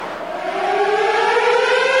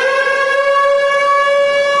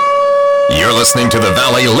listening to the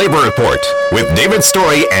Valley Labor Report with David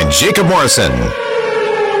Story and Jacob Morrison.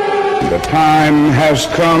 The time has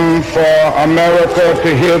come for America to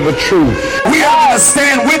hear the truth. We are going to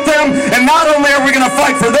stand with them, and not only are we going to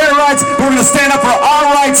fight for their rights, but we're going to stand up for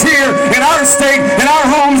our rights here in our state, in our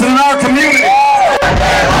homes, and in our community. One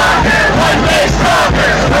day longer, one day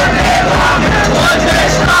stronger. One day longer, one day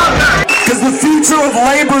stronger. Because the future of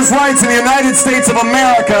labor's rights in the United States of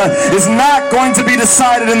America is not going to be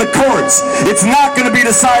decided in the courts. It's not going to be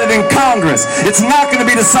decided in Congress. It's not going to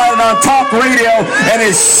be decided on talk radio, and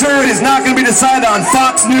it sure is not going to be decided on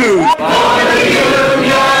Fox News. For the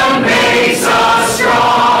union makes us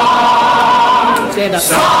strong.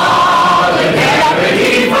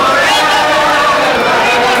 Solidarity forever.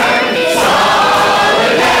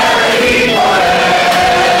 Solidarity forever.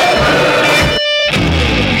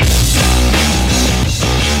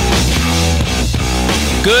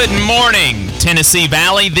 Good morning, Tennessee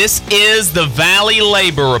Valley. This is the Valley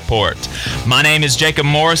Labor Report. My name is Jacob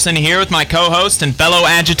Morrison, here with my co-host and fellow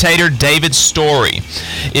agitator, David Story.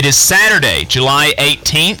 It is Saturday, July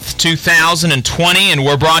 18th, 2020, and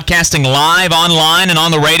we're broadcasting live online and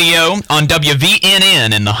on the radio on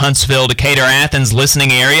WVNN in the Huntsville, Decatur, Athens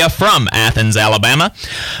listening area from Athens, Alabama.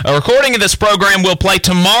 A recording of this program will play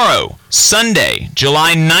tomorrow, Sunday,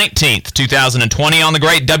 July 19th, 2020, on the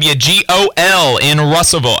great WGOL in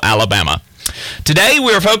Russellville, Alabama. Today,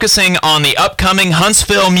 we are focusing on the upcoming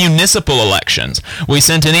Huntsville municipal elections. We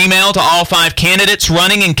sent an email to all 5 candidates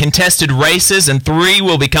running in contested races, and 3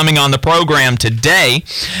 will be coming on the program today.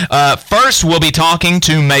 First, we'll be talking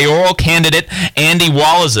to mayoral candidate Andy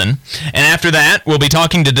Wallison, and after that, we'll be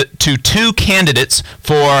talking to 2 candidates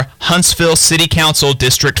for Huntsville City Council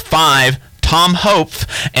District 5, Tom Hope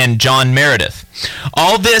and John Meredith.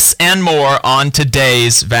 All this and more on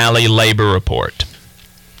today's Valley Labor Report.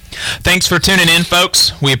 Thanks for tuning in,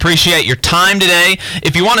 folks. We appreciate your time today.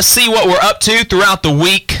 If you want to see what we're up to throughout the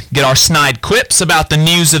week, get our snide quips about the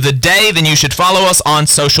news of the day, then you should follow us on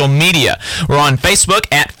social media. We're on Facebook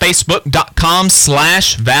at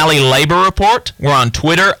facebook.com/Valley Labor Report. We're on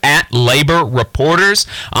Twitter at Labor Reporters.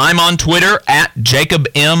 I'm on Twitter at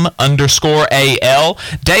JacobM_AL.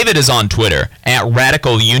 David is on Twitter at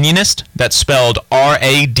Radical Unionist. That's spelled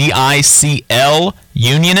RADICL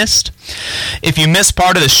Unionist. If you missed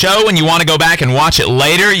part of the show and you want to go back and watch it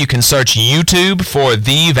later, you can search YouTube for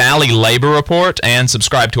The Valley Labor Report and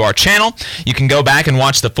subscribe to our channel. You can go back and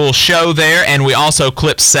watch the full show there, and we also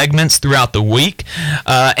clip segments throughout the week.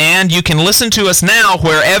 And you can listen to us now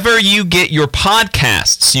wherever you get your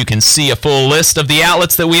podcasts. You can see a full list of the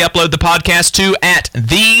outlets that we upload the podcast to at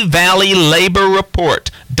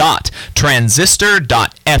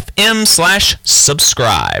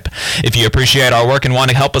thevalleylaborreport.transistor.fm/subscribe. If you appreciate our work and want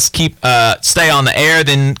to help us stay on the air,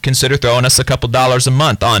 then consider throwing us a couple dollars a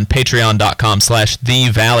month on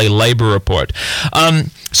patreon.com/thevalleylaborreport.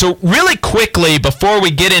 So really quickly, before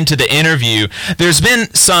we get into the interview, there's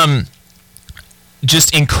been some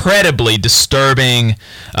just incredibly disturbing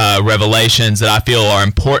revelations that I feel are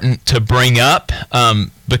important to bring up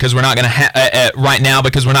because we're not going to right now,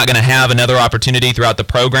 because we're not going to have another opportunity throughout the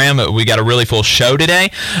program. We got a really full show today,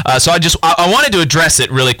 so I wanted to address it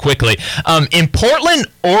really quickly. In Portland,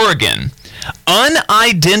 Oregon,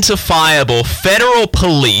 unidentifiable federal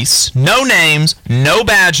police, no names, no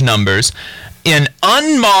badge numbers, in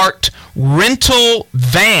unmarked rental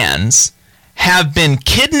vans have been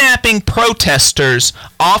kidnapping protesters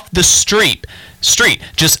off the street,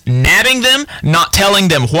 just nabbing them, not telling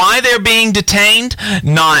them why they're being detained,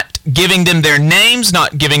 not giving them their names,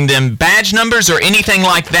 not giving them badge numbers or anything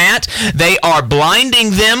like that. They are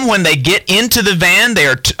blinding them when they get into the van.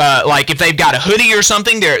 They're like if they've got a hoodie or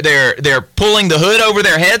something, they're pulling the hood over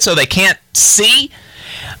their head so they can't see.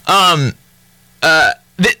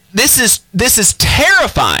 This is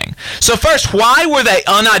terrifying. So first, why were they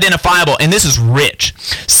unidentifiable? And this is rich.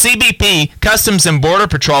 CBP, Customs and Border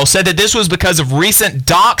Patrol, said that this was because of recent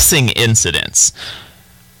doxing incidents.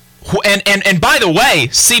 And by the way,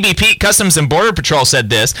 CBP, Customs and Border Patrol, said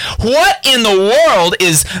this. What in the world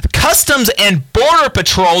is Customs and Border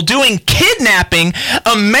Patrol doing kidnapping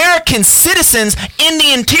American citizens in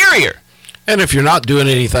the interior? And if you're not doing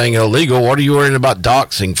anything illegal, what are you worrying about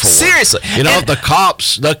doxing for? Seriously. You know, the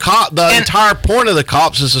entire point of the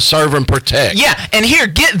cops is to serve and protect. Yeah, and here,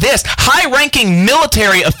 get this. High-ranking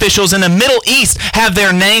military officials in the Middle East have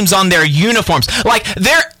their names on their uniforms. Like,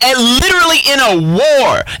 they're literally in a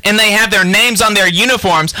war, and they have their names on their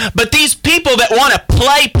uniforms. But these people that want to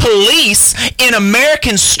play police in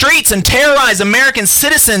American streets and terrorize American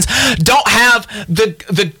citizens don't have the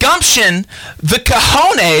gumption, the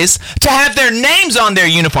cojones, to have their names on their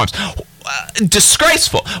uniforms.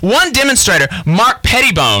 disgraceful. One demonstrator, Mark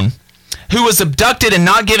Pettibone, who was abducted and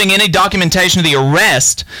not giving any documentation of the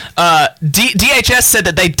arrest, DHS said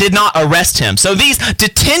that they did not arrest him. So these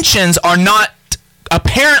detentions are not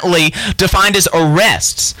apparently defined as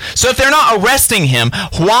arrests. So if they're not arresting him,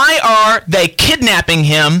 why are they kidnapping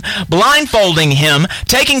him, blindfolding him,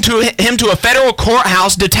 taking him to a federal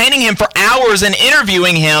courthouse, detaining him for hours and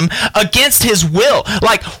interviewing him against his will?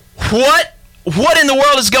 Like, what in the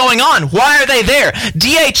world is going on? Why are they there?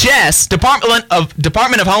 DHS,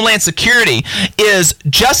 Department of Homeland Security, is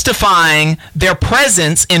justifying their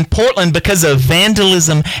presence in Portland because of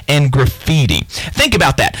vandalism and graffiti. Think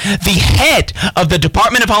about that. The head of the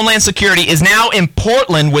Department of Homeland Security is now in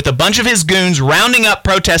Portland with a bunch of his goons rounding up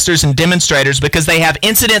protesters and demonstrators because they have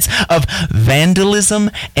incidents of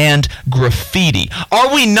vandalism and graffiti.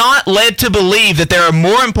 Are we not led to believe that there are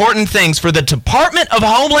more important things for the Department of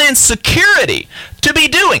Homeland Security to be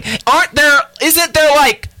doing? Isn't there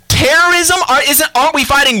like terrorism? Aren't we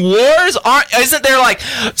fighting wars? Isn't there like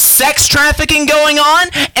sex trafficking going on?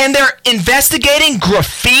 And they're investigating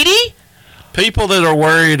graffiti? People that are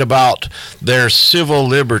worried about their civil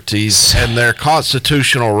liberties and their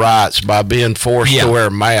constitutional rights by being forced to wear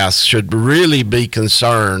masks should really be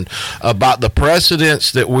concerned about the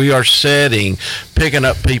precedents that we are setting picking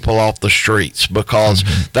up people off the streets, because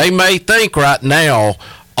they may think right now,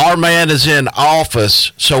 our man is in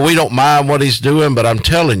office, so we don't mind what he's doing, but I'm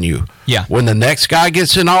telling you, when the next guy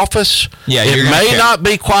gets in office, it may not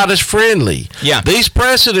be quite as friendly. These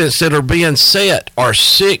precedents that are being set are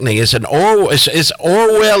sickening. It's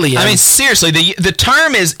Orwellian. I mean, seriously, the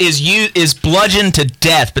term is bludgeoned to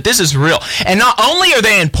death, but this is real. And not only are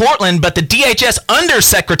they in Portland, but the DHS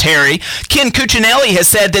Undersecretary, Ken Cuccinelli, has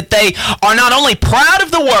said that they are not only proud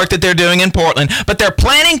of the work that they're doing in Portland, but they're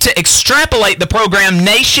planning to extrapolate the program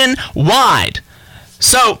nationwide.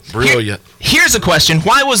 So, brilliant. Here's a question.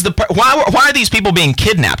 Why are these people being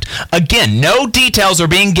kidnapped? Again, no details are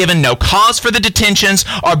being given, no cause for the detentions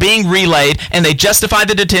are being relayed, and they justify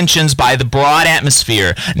the detentions by the broad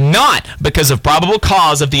atmosphere, not because of probable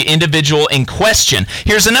cause of the individual in question.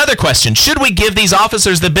 Here's another question. Should we give these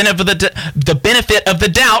officers the benefit of the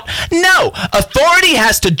doubt? No. Authority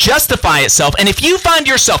has to justify itself, and if you find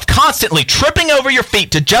yourself constantly tripping over your feet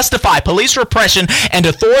to justify police repression and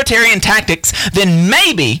authoritarian tactics, then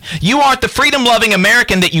maybe you aren't the freedom-loving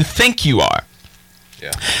American that you think you are.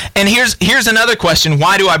 And here's another question.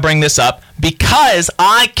 Why do I bring this up? Because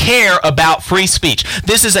I care about free speech.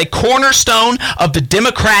 This is a cornerstone of the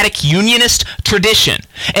democratic unionist tradition.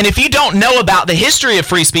 And if you don't know about the history of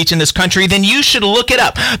free speech in this country, then you should look it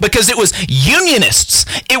up, because it was unionists,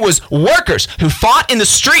 it was workers who fought in the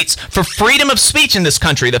streets for freedom of speech in this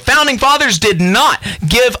country. The Founding Fathers did not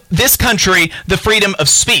give this country the freedom of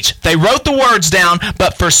speech. They wrote the words down,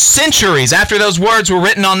 but for centuries after those words were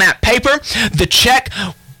written on that paper, the check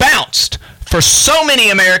bounced for so many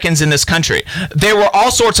Americans in this country. There were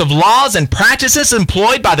all sorts of laws and practices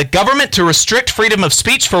employed by the government to restrict freedom of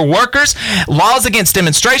speech for workers. Laws against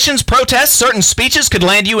demonstrations, protests, certain speeches could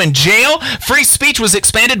land you in jail. Free speech was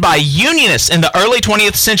expanded by unionists in the early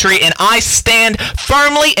 20th century, and I stand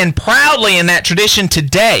firmly and proudly in that tradition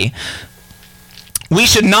today. We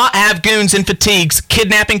should not have goons in fatigues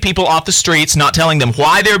kidnapping people off the streets, not telling them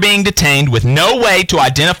why they're being detained, with no way to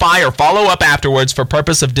identify or follow up afterwards for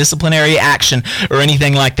purpose of disciplinary action or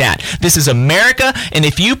anything like that. This is America, and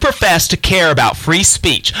if you profess to care about free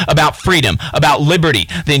speech, about freedom, about liberty,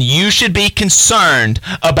 then you should be concerned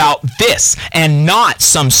about this, and not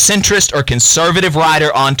some centrist or conservative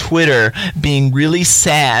writer on Twitter being really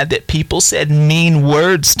sad that people said mean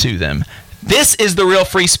words to them. This is the real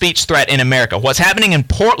free speech threat in America. What's happening in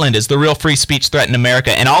Portland is the real free speech threat in America.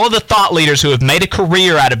 And all of the thought leaders who have made a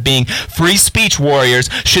career out of being free speech warriors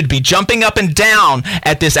should be jumping up and down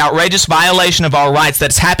at this outrageous violation of our rights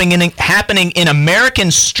that's happening in American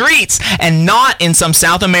streets and not in some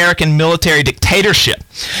South American military dictatorship.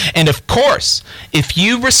 And of course, if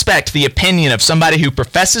you respect the opinion of somebody who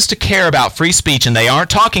professes to care about free speech and they aren't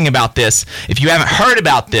talking about this, if you haven't heard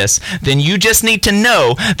about this, then you just need to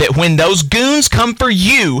know that when those goons come for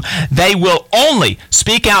you, they will only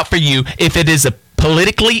speak out for you if it is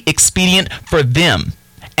politically expedient for them.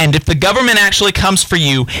 And if the government actually comes for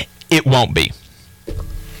you, it won't be.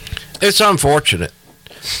 It's unfortunate.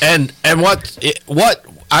 And what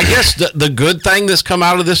I guess the good thing that's come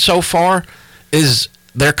out of this so far is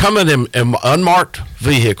they're coming in unmarked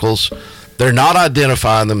vehicles. They're not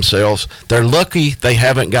identifying themselves. They're lucky they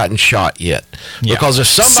haven't gotten shot yet. Yeah. Because if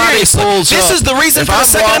somebody pulls this up, is the reason if for the I'm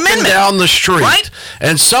Second walking Amendment down the street, right?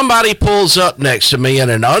 and somebody pulls up next to me in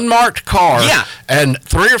an unmarked car, and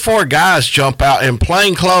 3 or 4 guys jump out in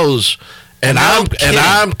plain clothes, and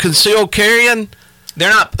I'm concealed carrying.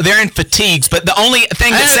 They're in fatigues, but the only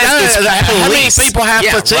thing that says is how many police. people have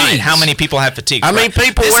fatigues? Right. How many people have fatigues? I mean,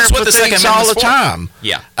 people wear fatigues all the time.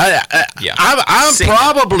 Yeah. I'm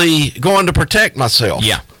probably going to protect myself.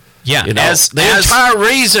 Yeah. Yeah. You know, the entire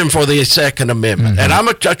reason for the Second Amendment. And I'm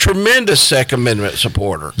a tremendous Second Amendment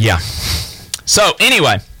supporter. Yeah. So,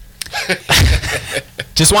 anyway.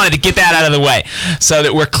 Just wanted to get that out of the way so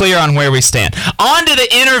that we're clear on where we stand. On to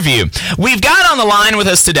the interview. We've got on the line with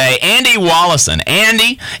us today Andy Wollesen.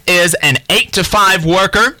 Andy is an 8-to-5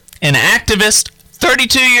 worker, an activist,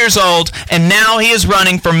 32 years old, and now he is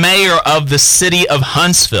running for mayor of the city of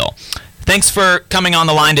Huntsville. Thanks for coming on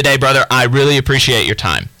the line today, brother. I really appreciate your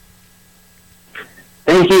time.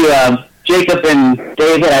 Thank you, Jacob and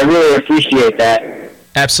David. I really appreciate that.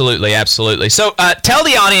 Absolutely, absolutely. So tell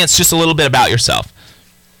the audience just a little bit about yourself.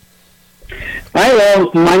 All right, well,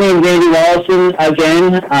 my name is Andy Wollesen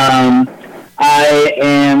again. I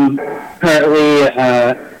am currently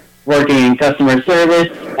working in customer service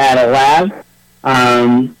at a lab.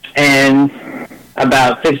 And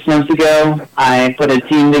about 6 months ago, I put a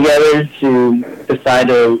team together to decide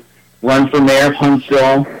to run for mayor of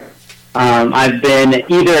Huntsville. I've been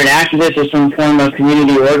either an activist or some form of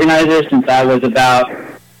community organizer since I was about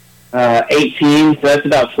 18, so that's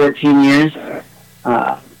about 14 years.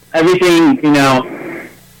 Everything,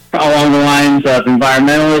 along the lines of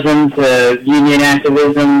environmentalism to union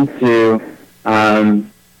activism to,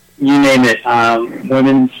 you name it,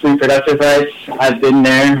 women's reproductive rights. I've been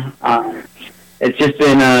there. It's just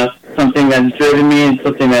been something that's driven me and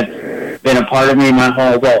something that's been a part of me my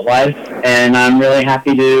whole adult life, and I'm really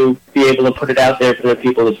happy to be able to put it out there for the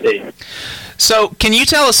people to see. So, can you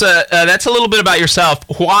tell us? That's a little bit about yourself.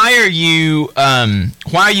 Why are you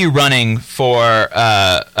running for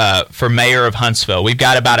mayor of Huntsville? We've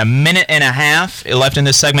got about a minute and a half left in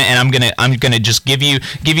this segment, and I'm gonna just give you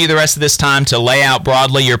the rest of this time to lay out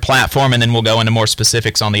broadly your platform, and then we'll go into more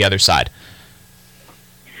specifics on the other side.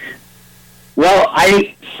 Well,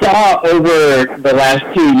 I saw over the last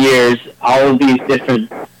 2 years all of these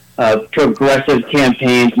different progressive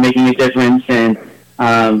campaigns making a difference and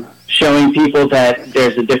showing people that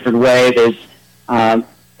there's a different way, there's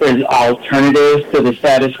alternatives to the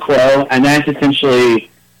status quo, and that's essentially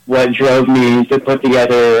what drove me to put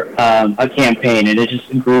together a campaign, and it just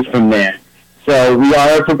grew from there. So we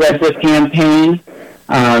are a progressive campaign.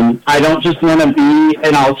 I don't just want to be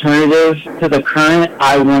an alternative to the current.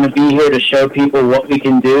 I want to be here to show people what we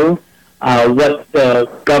can do, what the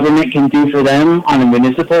government can do for them on a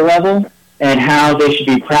municipal level, and how they should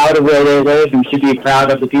be proud of where they live and should be proud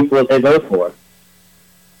of the people that they vote for.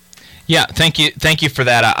 Yeah, thank you for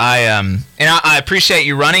that. I appreciate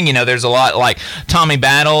you running. There's a lot, like Tommy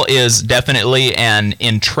Battle is definitely an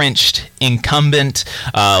entrenched incumbent.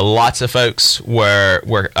 Lots of folks were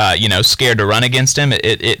scared to run against him.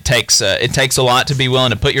 It takes a lot to be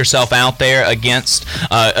willing to put yourself out there against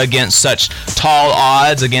such tall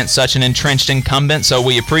odds, against such an entrenched incumbent. So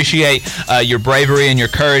we appreciate your bravery and your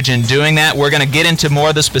courage in doing that. We're going to get into more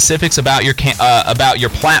of the specifics about your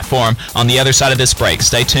platform on the other side of this break.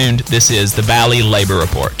 Stay tuned. This is the Valley Labor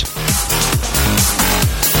Report.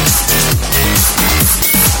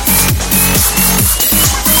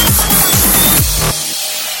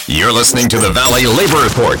 You're listening to the Valley Labor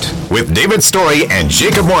Report with David Story and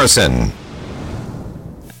Jacob Morrison.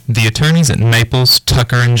 The attorneys at Maples,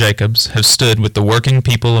 Tucker, and Jacobs have stood with the working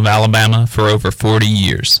people of Alabama for over 40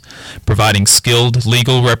 years, providing skilled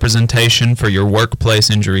legal representation for your workplace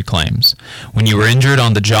injury claims. When you are injured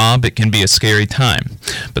on the job, it can be a scary time,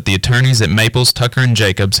 but the attorneys at Maples, Tucker, and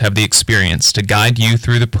Jacobs have the experience to guide you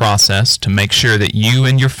through the process to make sure that you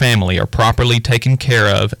and your family are properly taken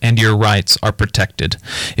care of and your rights are protected.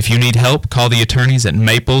 If you need help, call the attorneys at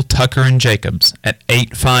Maple, Tucker, and Jacobs at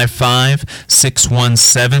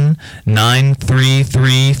 855-617-9333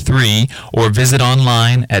 or visit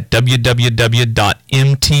online at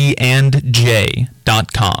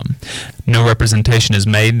www.mtandj.com. No representation is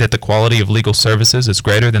made that the quality of legal services is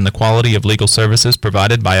greater than the quality of legal services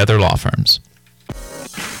provided by other law firms.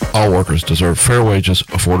 All workers deserve fair wages,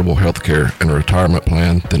 affordable health care, and a retirement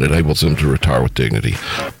plan that enables them to retire with dignity.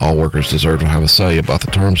 All workers deserve to have a say about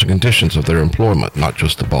the terms and conditions of their employment, not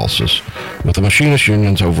just the bosses. With the Machinist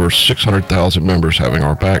Union's over 600,000 members having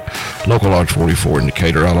our back, Local Lodge 44 in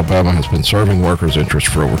Decatur, Alabama has been serving workers'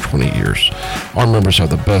 interests for over 20 years. Our members have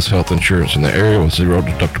the best health insurance in the area with zero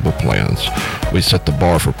deductible plans. We set the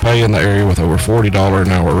bar for pay in the area with over $40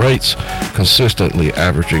 an hour rates, consistently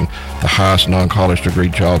averaging the highest non-college degree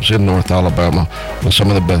jobs in North Alabama with some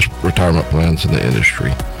of the best retirement plans in the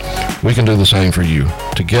industry. We can do the same for you.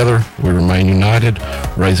 Together, we remain united,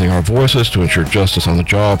 raising our voices to ensure justice on the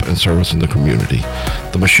job and service in the community.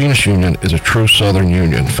 The Machinist Union is a true Southern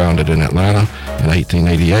union founded in Atlanta in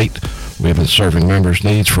 1888. We have been serving members'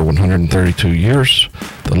 needs for 132 years.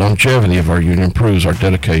 The longevity of our union proves our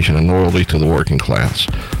dedication and loyalty to the working class.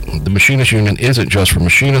 The Machinist Union isn't just for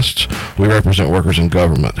machinists. We represent workers in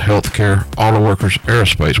government, healthcare, auto workers,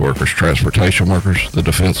 aerospace workers, transportation workers, the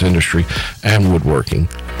defense industry, and woodworking.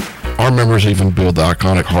 Our members even build the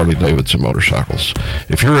iconic Harley-Davidson motorcycles.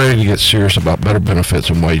 If you're ready to get serious about better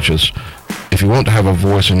benefits and wages, if you want to have a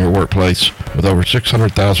voice in your workplace with over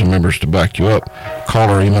 600,000 members to back you up, call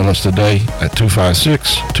or email us today at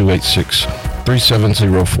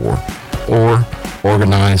 256-286-3704 or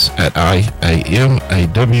organize at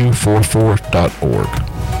iamaw44.org.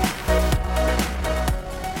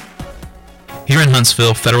 Here in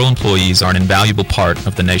Huntsville, federal employees are an invaluable part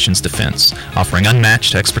of the nation's defense, offering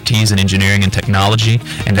unmatched expertise in engineering and technology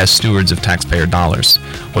and as stewards of taxpayer dollars.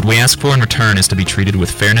 What we ask for in return is to be treated with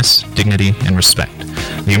fairness, dignity, and respect.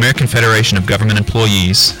 The American Federation of Government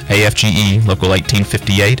Employees, AFGE Local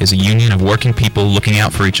 1858, is a union of working people looking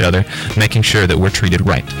out for each other, making sure that we're treated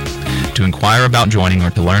right. To inquire about joining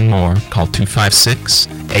or to learn more, call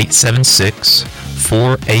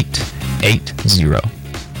 256-876-4880.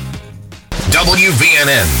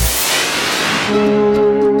 WVNN.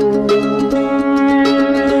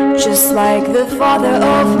 Just like the father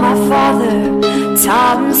of my father,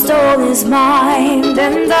 time stole his mind,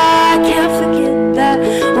 and I can't forget that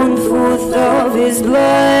 1/4 of his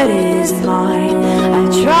blood is mine. I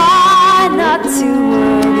try not to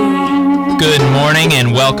worry. Good morning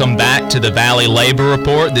and welcome back to the Valley Labor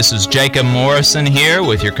Report. This is Jacob Morrison here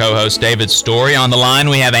with your co-host David Story. On the line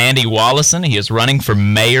we have Andy Wallison. He is running for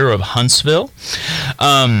mayor of Huntsville.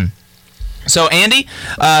 So Andy,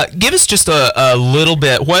 give us just a little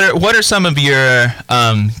bit. What are some of your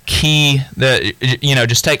key,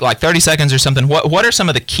 just take like 30 seconds or something. What are some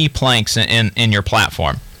of the key planks in your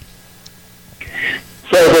platform?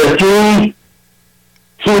 So the three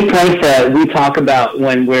key points that we talk about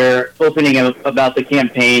when we're opening about the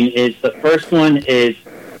campaign is the first one is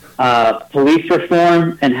police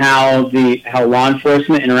reform and how law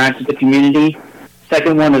enforcement interacts with the community.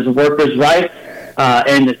 Second one is workers' rights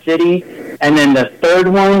in the city. And then the third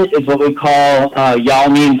one is what we call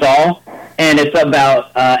Y'all Means All. And it's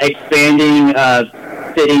about expanding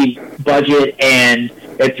city budget and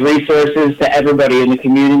its resources to everybody in the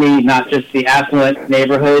community, not just the affluent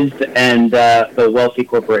neighborhoods and the wealthy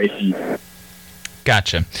corporations.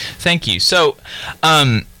 Gotcha. Thank you. So,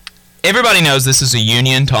 everybody knows this is a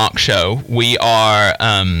union talk show. We are,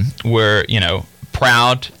 we're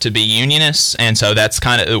proud to be unionists, and so that's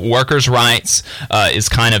kind of workers' rights is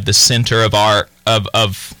kind of the center of our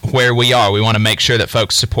of where we are. We want to make sure that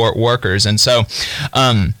folks support workers, and so.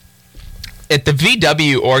 At the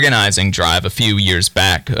VW organizing drive a few years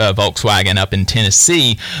back, Volkswagen up in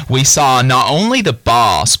Tennessee, we saw not only the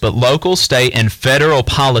boss, but local, state, and federal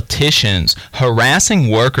politicians harassing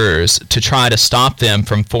workers to try to stop them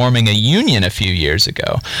from forming a union a few years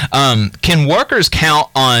ago. Can workers count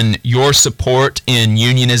on your support in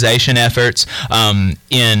unionization efforts,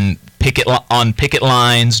 in picket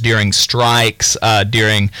lines, during strikes,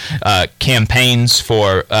 during campaigns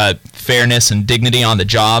for fairness and dignity on the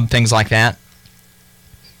job, things like that?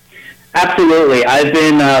 Absolutely. I've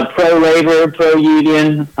been pro-labor,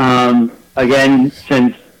 pro-union, again,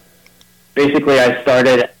 since basically I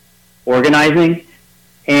started organizing.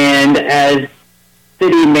 And as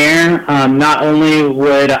city mayor, not only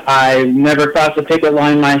would I never cross a picket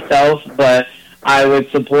line myself, but I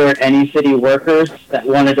would support any city workers that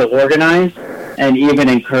wanted to organize and even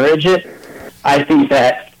encourage it. I think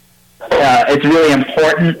that it's really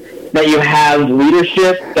important that you have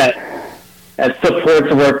leadership that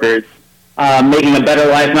supports workers, making a better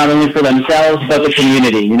life not only for themselves but the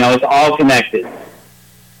community. It's all connected.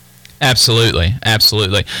 Absolutely.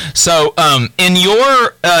 So, in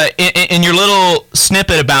your little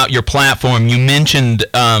snippet about your platform, you mentioned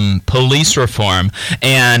police reform,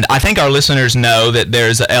 and I think our listeners know that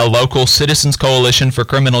there's a local Citizens Coalition for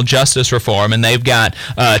Criminal Justice Reform, and they've got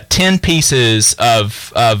 10 pieces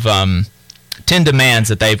of 10 demands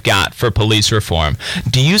that they've got for police reform.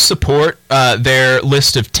 Do you support their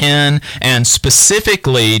list of 10? And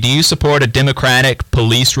specifically, do you support a Democratic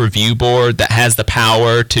police review board that has the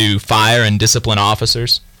power to fire and discipline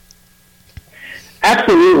officers?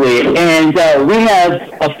 Absolutely. And we have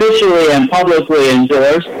officially and publicly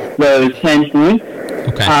endorsed those 10 points.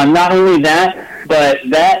 Okay. Not only that, but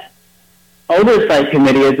that oversight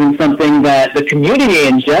committee has been something that the community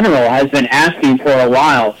in general has been asking for a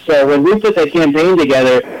while. So when we put the campaign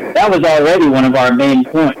together, that was already one of our main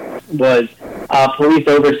points, was police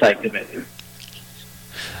oversight committee.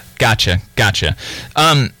 Gotcha.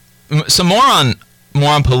 So more on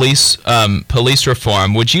police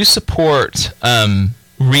reform. Would you support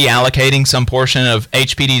reallocating some portion of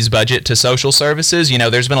HPD's budget to social services? You know,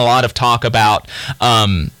 there's been a lot of talk about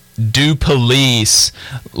do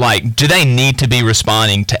they need to be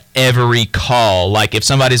responding to every call? Like, if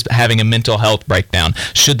somebody's having a mental health breakdown,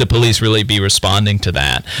 should the police really be responding to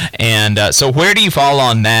that? And so where do you fall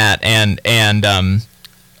on that? And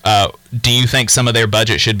do you think some of their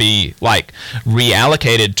budget should be like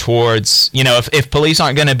reallocated towards, you know, if police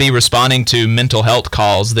aren't going to be responding to mental health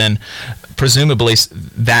calls, then presumably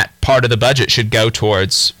that part of the budget should go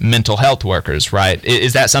towards mental health workers, right?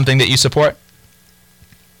 Is that something that you support?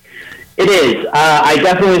 It is. I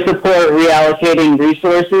definitely support reallocating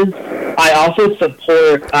resources. I also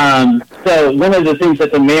support, so one of the things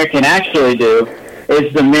that the mayor can actually do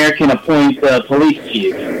is the mayor can appoint the police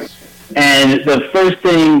chief. And the first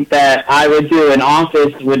thing that I would do in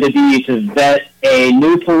office would be to vet a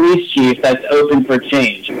new police chief that's open for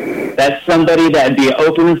change. That's somebody that would be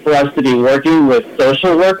open for us to be working with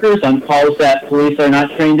social workers on calls that police are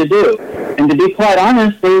not trained to do. And to be quite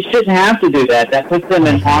honest, they shouldn't have to do that. That puts them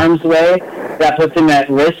in harm's way. That puts them at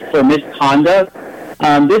risk for misconduct.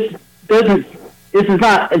 This is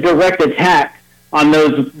not a direct attack on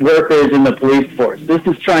those workers in the police force. This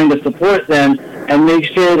is trying to support them and make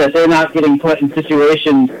sure that they're not getting put in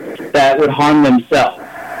situations that would harm themselves.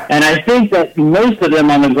 And I think that most of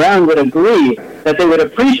them on the ground would agree that they would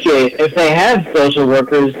appreciate if they had social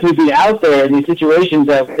workers who'd be out there in these situations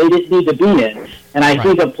that they didn't need to be in. And I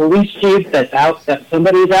think a police chief that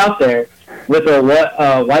somebody's out there with a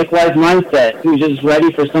likewise mindset who's just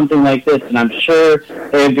ready for something like this, and I'm sure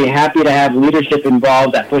they would be happy to have leadership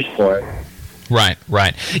involved that push for it. Right.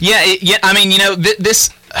 Yeah. I mean, you know, this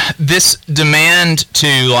demand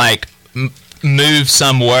to like move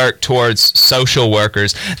some work towards social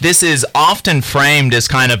workers. This is often framed as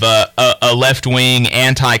kind of a left-wing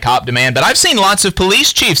anti-cop demand, but I've seen lots of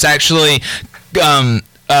police chiefs actually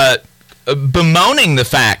bemoaning the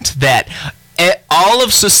fact that all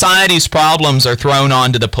of society's problems are thrown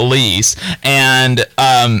onto the police, and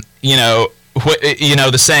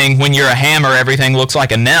the saying, when you're a hammer, everything looks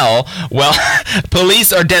like a nail. Well,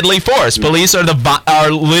 police are deadly force. Police are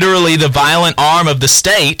literally the violent arm of the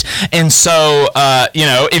state. And so,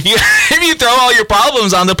 if you throw all your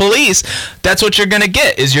problems on the police, that's what you're going to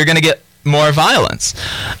get, is you're going to get more violence.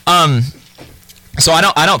 So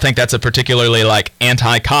I don't think that's a particularly like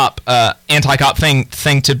anti-cop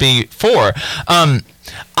thing to be for.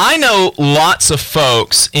 I know lots of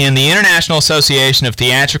folks in the International Association of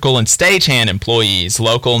Theatrical and Stagehand Employees,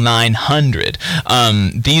 Local 900.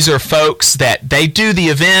 These are folks that they do the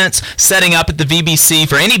events, setting up at the VBC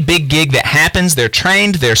for any big gig that happens. They're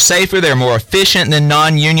trained, they're safer, they're more efficient than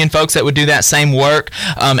non-union folks that would do that same work.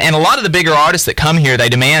 And a lot of the bigger artists that come here, they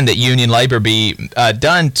demand that union labor be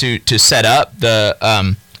done to set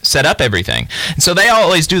up everything. And so they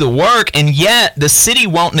always do the work, and yet the city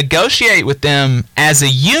won't negotiate with them as a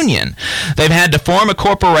union. They've had to form a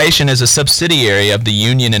corporation as a subsidiary of the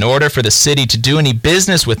union in order for the city to do any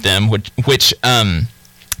business with them, which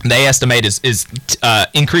they estimate is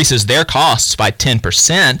increases their costs by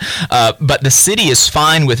 10%, but the city is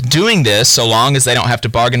fine with doing this so long as they don't have to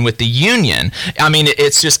bargain with the union. I mean,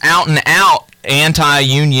 it's just out and out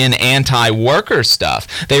anti-union, anti-worker stuff.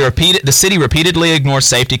 The city repeatedly ignores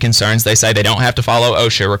safety concerns. They say they don't have to follow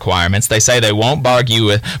OSHA requirements. They say they won't bargain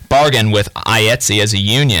with IETSE as a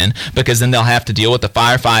union because then they'll have to deal with the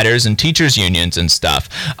firefighters and teachers unions and stuff.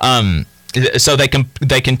 so they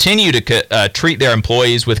continue to treat their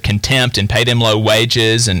employees with contempt and pay them low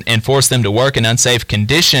wages and force them to work in unsafe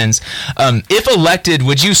conditions. If elected,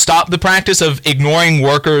 would you stop the practice of ignoring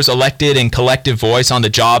workers' elected and collective voice on the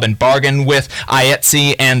job and bargain with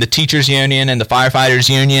IETSE and the teachers union and the firefighters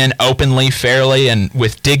union openly, fairly, and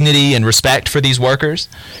with dignity and respect for these workers?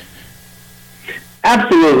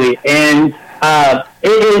 Absolutely. And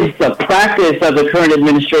it is the practice of the current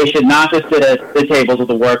administration not to sit at the tables with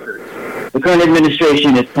the workers. The current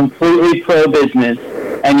administration is completely pro-business,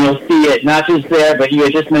 and you'll see it not just there, but you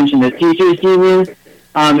had just mentioned the teachers union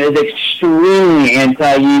is extremely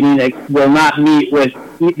anti-union. It will not meet with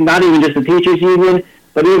not even just the teachers union,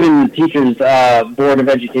 but even the teachers board of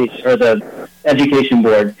education or the education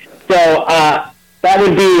board. So that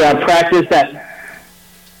would be a practice that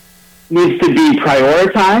needs to be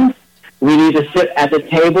prioritized. We need to sit at the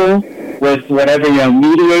table with whatever,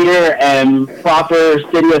 mediator and proper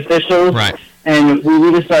city officials. Right. And we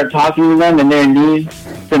need to start talking to them and their needs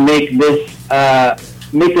to make this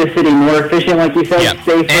city more efficient, like you said,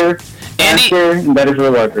 safer, faster, and better for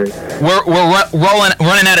the workers. We're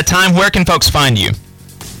running out of time. Where can folks find you?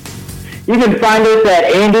 You can find us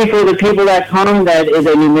at AndyForThePeople.com. That is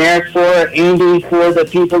a numeric for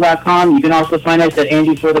AndyForThePeople.com. You can also find us at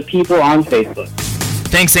AndyForThePeople on Facebook.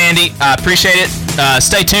 Thanks, Andy. Appreciate it.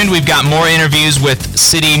 Stay tuned. We've got more interviews with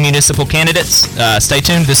city municipal candidates. Stay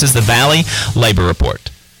tuned. This is the Valley Labor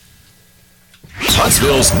Report.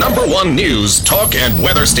 Huntsville's #1 news, talk, and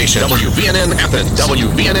weather station. WVNN Athens.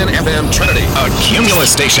 WVNN FM Trinity. A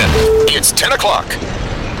Cumulus station. It's 10 o'clock.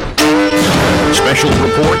 Special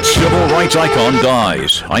report, civil rights icon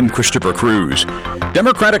dies. I'm Christopher Cruz.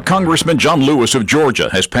 Democratic Congressman John Lewis of Georgia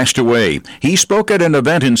has passed away. He spoke at an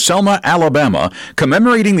event in Selma, Alabama,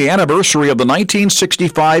 commemorating the anniversary of the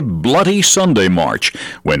 1965 Bloody Sunday March,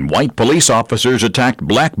 when white police officers attacked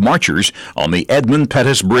black marchers on the Edmund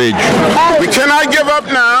Pettus Bridge. We cannot give up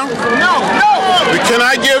now. No. We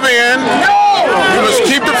cannot give in. No. We must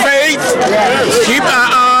keep the faith. Keep our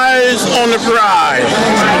eyes on the prize.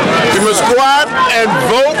 We must go out and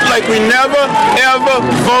vote like we never, ever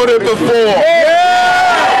voted before.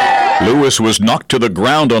 Lewis was knocked to the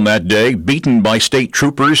ground on that day, beaten by state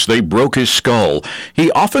troopers. They broke his skull. He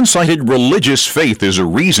often cited religious faith as a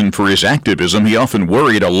reason for his activism. He often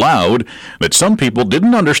worried aloud that some people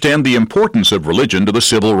didn't understand the importance of religion to the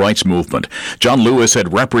civil rights movement. John Lewis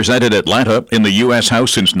had represented Atlanta in the U.S.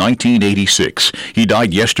 House since 1986. He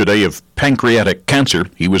died yesterday of pancreatic cancer.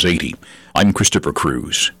 He was 80. I'm Christopher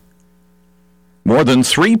Cruz. More than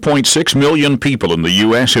 3.6 million people in the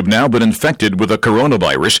U.S. have now been infected with the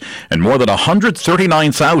coronavirus, and more than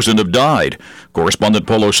 139,000 have died. Correspondent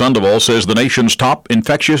Polo Sandoval says the nation's top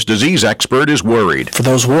infectious disease expert is worried. For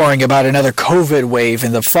those worrying about another COVID wave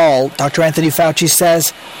in the fall, Dr. Anthony Fauci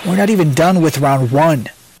says we're not even done with round one.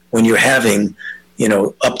 When you're having,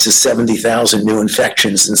 up to 70,000 new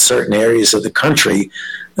infections in certain areas of the country,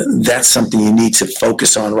 that's something you need to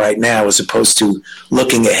focus on right now as opposed to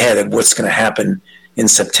looking ahead at what's going to happen in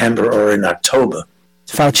September or in October.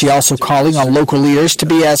 Fauci also calling on local leaders to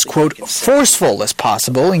be as, quote, forceful as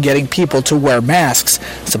possible in getting people to wear masks.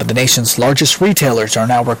 Some of the nation's largest retailers are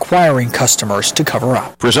now requiring customers to cover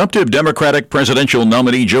up. Presumptive Democratic presidential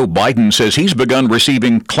nominee Joe Biden says he's begun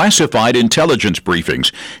receiving classified intelligence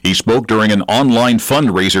briefings. He spoke during an online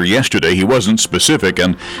fundraiser yesterday. He wasn't specific,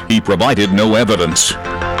 and he provided no evidence.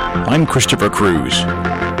 I'm Christopher Cruz.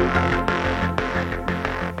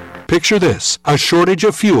 Picture this. A shortage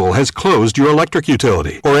of fuel has closed your electric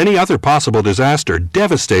utility, or any other possible disaster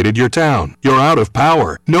devastated your town. You're out of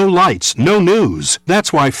power, no lights, no news.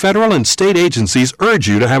 That's why federal and state agencies urge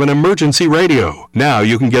you to have an emergency radio. Now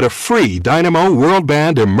you can get a free Dynamo World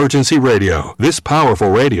Band emergency radio. This powerful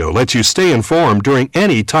radio lets you stay informed during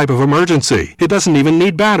any type of emergency. It doesn't even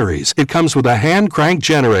need batteries. It comes with a hand-crank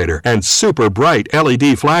generator and super bright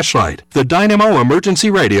LED flashlight. The Dynamo emergency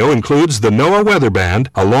radio includes the NOAA Weather Band,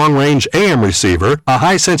 a long-range AM receiver, a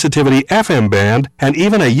high-sensitivity FM band, and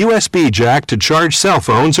even a USB jack to charge cell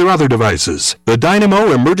phones or other devices. The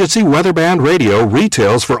Dynamo Emergency Weather Band radio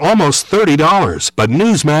retails for almost $30, but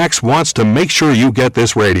Newsmax wants to make sure you get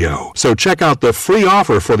this radio. So check out the free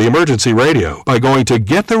offer for the emergency radio by going to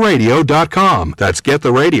GetTheRadio.com. That's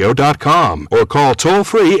GetTheRadio.com. Or call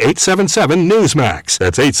toll-free 877-NEWSMAX.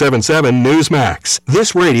 That's 877-NEWSMAX.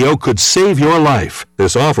 This radio could save your life.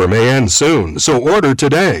 This offer may end soon, so order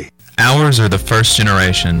today. Ours are the first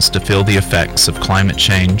generations to feel the effects of climate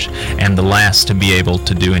change and the last to be able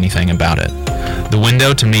to do anything about it. The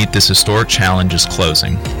window to meet this historic challenge is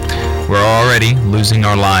closing. We're already losing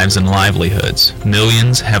our lives and livelihoods.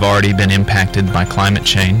 Millions have already been impacted by climate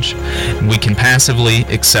change. We can passively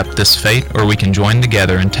accept this fate, or we can join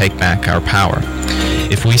together and take back our power.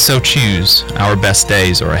 If we so choose, our best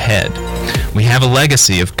days are ahead. We have a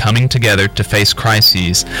legacy of coming together to face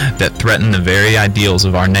crises that threaten the very ideals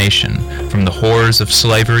of our nation, from the horrors of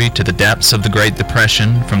slavery to the depths of the Great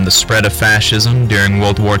Depression, from the spread of fascism during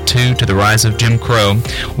World War II to the rise of Jim Crow.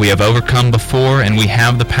 We have overcome before, and we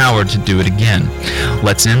have the power to do it again.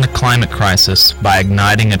 Let's end the climate crisis by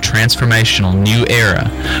igniting a transformational new era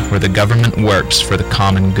where the government works for the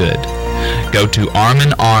common good. Go to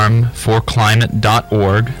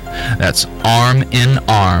arminarmforclimate.org. That's arm in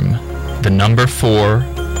arm, the number 4,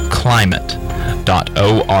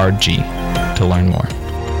 climate.org to learn more.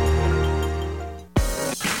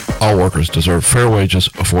 All workers deserve fair wages,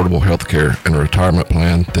 affordable health care, and a retirement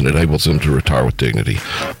plan that enables them to retire with dignity.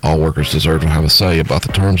 All workers deserve to have a say about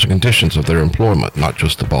the terms and conditions of their employment, not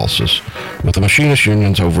just the bosses. With the machinist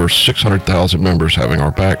unions over 600,000 members having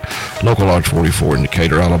our back, Local Lodge 44 in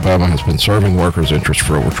Decatur, Alabama has been serving workers' interests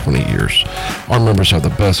for over 20 years. Our members have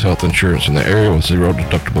the best health insurance in the area with zero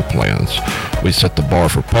deductible plans. We set the bar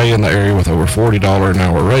for pay in the area with over $40 an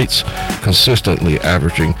hour rates, consistently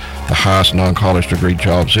averaging the highest non-college degree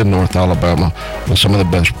jobs in North Alabama with some of the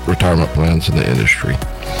best retirement plans in the industry.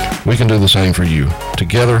 We can do the same for you.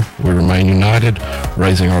 Together, we remain united,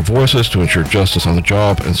 raising our voices to ensure justice on the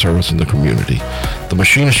job and service in the community. The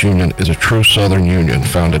Machinist Union is a true Southern union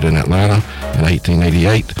founded in Atlanta in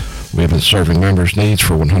 1888. We have been serving members' needs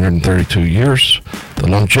for 132 years. The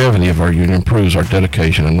longevity of our union proves our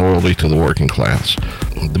dedication and loyalty to the working class.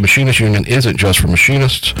 The Machinist Union isn't just for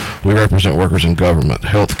machinists. We represent workers in government,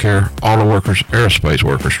 healthcare, auto workers, aerospace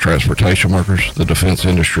workers, transportation workers, the defense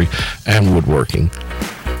industry, and woodworking.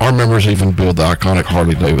 Our members even build the iconic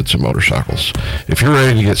Harley-Davidson motorcycles. If you're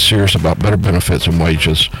ready to get serious about better benefits and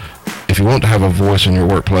wages, if you want to have a voice in your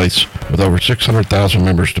workplace with over 600,000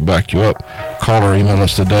 members to back you up, call or email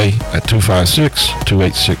us today at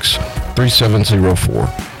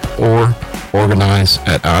 256-286-3704 or organize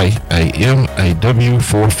at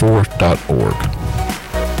iamaw44.org.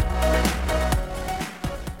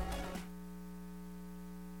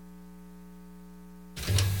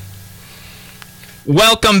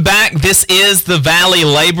 Welcome back. This is the Valley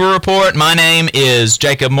Labor Report. My name is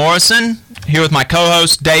Jacob Morrison, here with my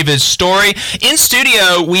co-host David Story. In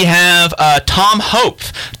studio, we have Tom Hope.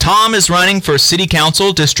 Tom is running for City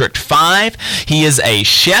Council District 5. He is a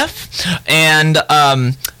chef, and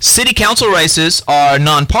city council races are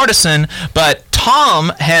nonpartisan, but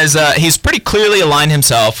Tom has he's pretty clearly aligned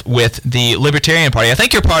himself with the Libertarian Party. I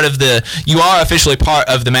think you are officially part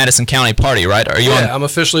of the Madison County Party, right? Yeah, I'm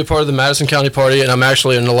officially part of the Madison County Party, and I'm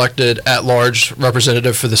actually an elected at-large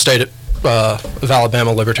representative for the state of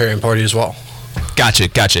Alabama Libertarian Party as well. Gotcha.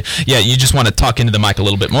 Yeah, you just want to talk into the mic a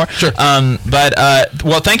little bit more. Sure.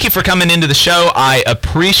 Well, thank you for coming into the show. I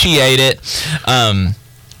appreciate it.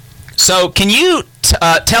 So can you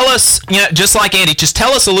tell us, just like Andy, just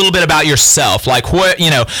tell us a little bit about yourself. Like, where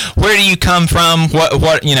do you come from?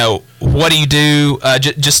 What do you do?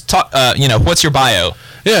 Just talk. What's your bio?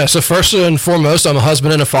 Yeah, so first and foremost, I'm a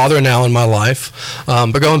husband and a father now in my life.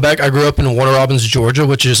 But going back, I grew up in Warner Robins, Georgia,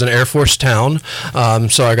 which is an Air Force town.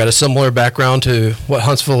 So I got a similar background to what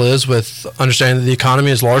Huntsville is, with understanding that the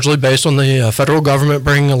economy is largely based on the federal government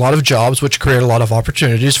bringing a lot of jobs, which create a lot of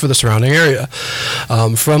opportunities for the surrounding area.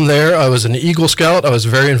 From there, I was an Eagle Scout. I was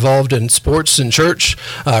very involved in sports in church.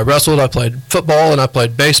 I wrestled, I played football, and I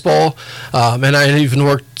played baseball. And I even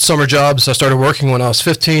worked summer jobs. I started working when I was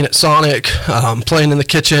 15 at Sonic, playing in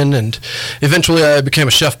the kitchen, and eventually I became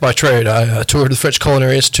a chef by trade. I toured the French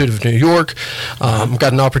Culinary Institute of New York,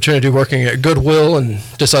 got an opportunity working at Goodwill, and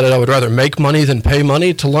decided I would rather make money than pay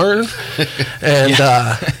money to learn, and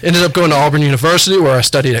ended up going to Auburn University, where I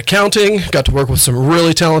studied accounting, got to work with some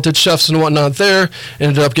really talented chefs and whatnot there,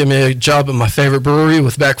 ended up getting me a job at my favorite brewery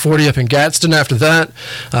with Back 40 up in Gadsden after that,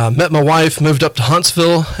 met my wife, moved up to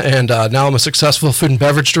Huntsville, and now I'm a successful food and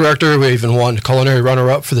beverage director. We even won culinary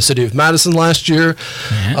runner-up for the city of Madison last year.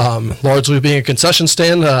 Largely being a concession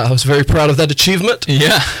stand. I was very proud of that achievement.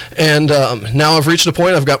 Yeah. And now I've reached a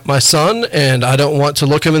point, I've got my son, and I don't want to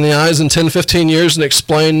look him in the eyes in 10, 15 years and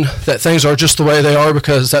explain that things are just the way they are,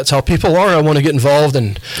 because that's how people are. I want to get involved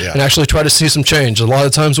and actually try to see some change. A lot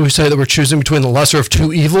of times we say that we're choosing between the lesser of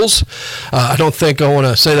two evils. I don't think I want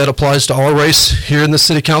to say that applies to our race here in the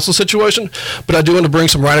city council situation, but I do want to bring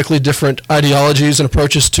some radically different ideologies and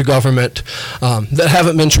approaches to government that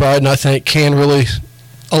haven't been tried, and I think can really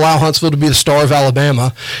allow Huntsville to be the star of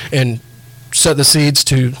Alabama and set the seeds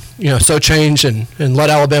to sow change and let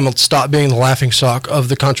Alabama stop being the laughingstock of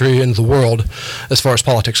the country and the world as far as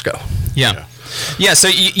politics go. Yeah. So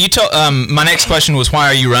you told my next question was why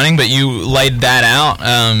are you running, but you laid that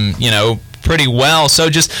out pretty well. So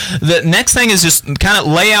just the next thing is just kind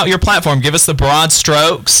of lay out your platform. Give us the broad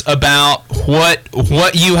strokes about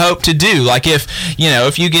what you hope to do. Like if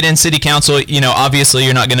you get in city council, obviously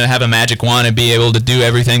you're not going to have a magic wand and be able to do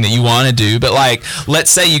everything that you want to do. But like, let's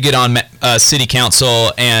say you get on city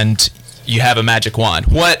council and you have a magic wand.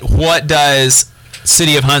 What does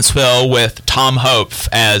City of Huntsville with Tom Hope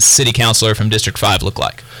as city councilor from District 5 look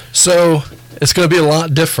like? So it's going to be a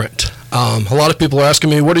lot different. A lot of people are asking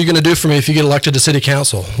me, what are you going to do for me if you get elected to city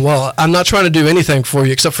council? Well, I'm not trying to do anything for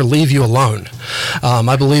you except for leave you alone.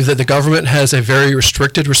 I believe that the government has a very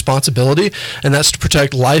restricted responsibility, and that's to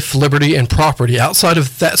protect life, liberty, and property. Outside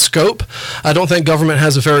of that scope, I don't think government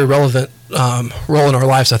has a very relevant role in our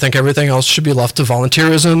lives. I think everything else should be left to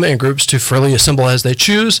volunteerism and groups to freely assemble as they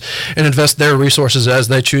choose and invest their resources as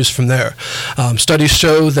they choose from there. Studies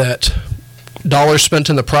show that dollars spent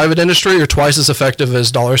in the private industry are twice as effective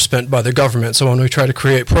as dollars spent by the government. So when we try to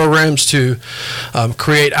create programs to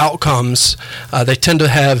create outcomes, they tend to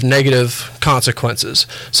have negative consequences.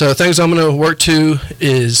 So things I'm going to work to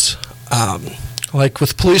is like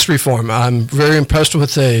with police reform. I'm very impressed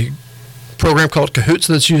with a program called Cahoots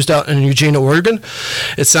that's used out in Eugene, Oregon.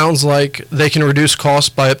 It sounds like they can reduce costs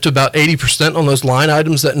by up to about 80% on those line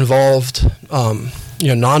items that involved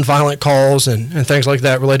nonviolent calls and things like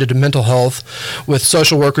that related to mental health with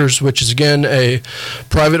social workers, which is, again, a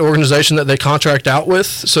private organization that they contract out with,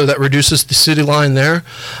 so that reduces the city line there.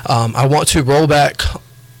 I want to roll back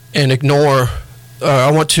and ignore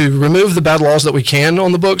I want to remove the bad laws that we can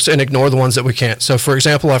on the books and ignore the ones that we can't. So, for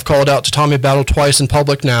example, I've called out to Tommy Battle twice in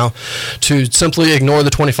public now to simply ignore the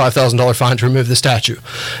 $25,000 fine to remove the statue.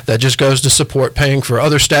 That just goes to support paying for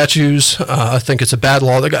other statues. I think it's a bad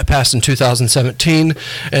law that got passed in 2017,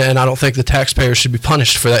 and I don't think the taxpayers should be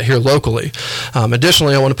punished for that here locally.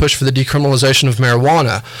 Additionally, I want to push for the decriminalization of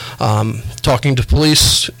marijuana. Talking to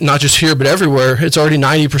police, not just here but everywhere, it's already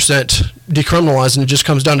 90% decriminalized, and it just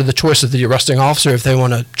comes down to the choice of the arresting officer if they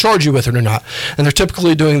want to charge you with it or not. And they're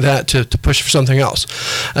typically doing that to push for something else.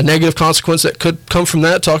 A negative consequence that could come from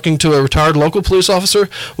that, talking to a retired local police officer,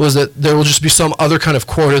 was that there will just be some other kind of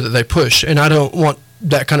quota that they push, and I don't want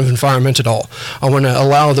that kind of environment at all. I want to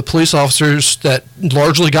allow the police officers that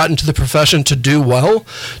largely got into the profession to do well,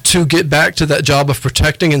 to get back to that job of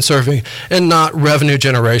protecting and serving, and not revenue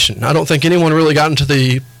generation. I don't think anyone really got into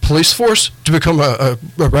the police force to become a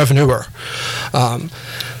revenuer.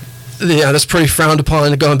 That's pretty frowned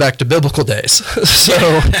upon going back to biblical days. So,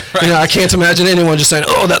 right. I can't imagine anyone just saying,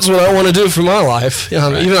 "Oh, that's what I want to do for my life." Even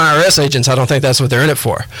IRS agents, I don't think that's what they're in it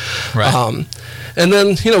for. Right. And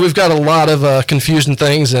then, we've got a lot of confusion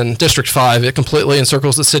things in District 5. It completely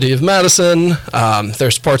encircles the city of Madison.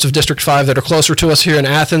 There's parts of District 5 that are closer to us here in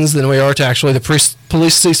Athens than we are to actually the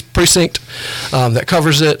police precinct that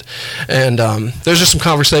covers it. And there's just some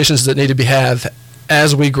conversations that need to be had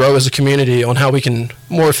as we grow as a community on how we can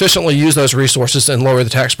more efficiently use those resources and lower the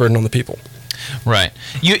tax burden on the people. Right.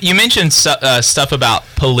 You mentioned stuff about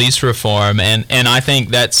police reform, and I think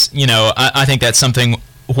that's I think that's something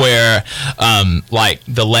where like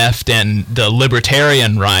the left and the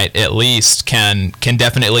libertarian right at least can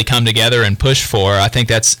definitely come together and push for. I think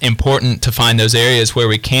that's important to find those areas where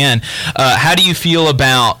we can. How do you feel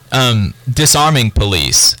about disarming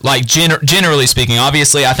police? Like generally speaking,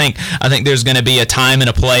 obviously I think there's going to be a time and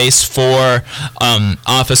a place for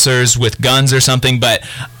officers with guns or something, but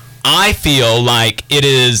I feel like it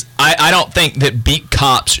is. I don't think that beat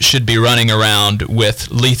cops should be running around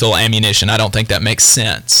with lethal ammunition. I don't think that makes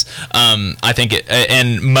sense. I think it,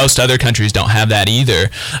 and most other countries don't have that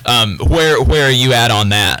either. Where are you at on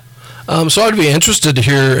that? So I'd be interested to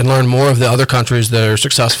hear and learn more of the other countries that are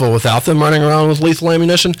successful without them running around with lethal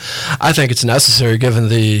ammunition. I think it's necessary given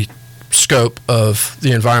the scope of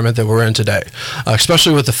the environment that we're in today,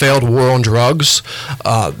 especially with the failed war on drugs.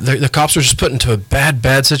 The cops are just put into a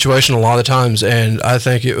bad situation a lot of times, and I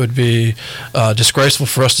think it would be disgraceful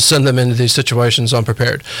for us to send them into these situations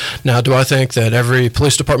unprepared. Now, do I think that every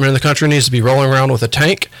police department in the country needs to be rolling around with a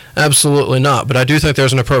tank? Absolutely not, but I do think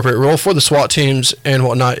there's an appropriate role for the SWAT teams and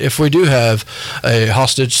whatnot if we do have a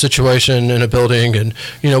hostage situation in a building, and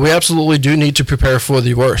we absolutely do need to prepare for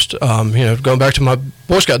the worst. Going back to my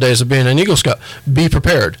Boy Scout days of being an Eagle Scout, be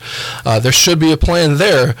prepared. There should be a plan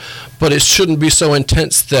there, but it shouldn't be so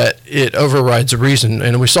intense that it overrides reason.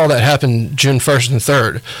 And we saw that happen June 1st and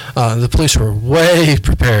 3rd. The police were way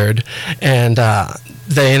prepared, and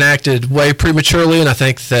they enacted way prematurely, and I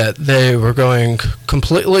think that they were going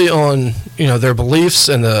completely on their beliefs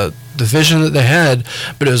and the vision that they had,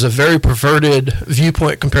 but it was a very perverted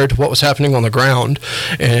viewpoint compared to what was happening on the ground,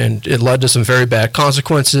 and it led to some very bad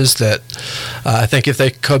consequences that I think if they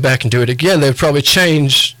could go back and do it again, they would probably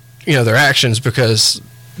change their actions, because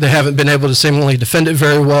they haven't been able to seemingly defend it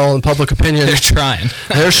very well in public opinion. They're trying.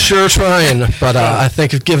 They're sure trying, but I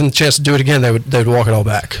think if given the chance to do it again, they'd walk it all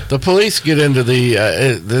back. The police get into the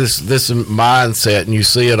this mindset, and you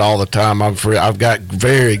see it all the time. I've got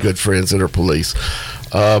very good friends that are police.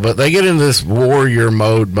 But they get into this warrior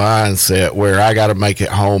mode mindset where I got to make it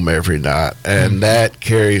home every night, and that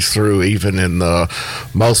carries through even in the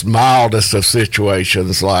most mildest of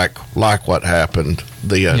situations, like what happened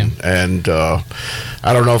then. Yeah. And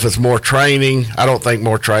I don't know if it's more training. I don't think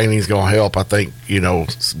more training is going to help. I think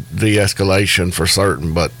de-escalation for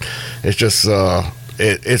certain, but it's just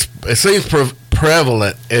it seems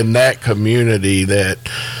prevalent in that community that.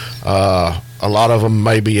 A lot of them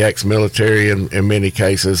may be ex-military in many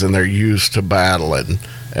cases, and they're used to battling,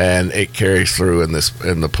 and it carries through in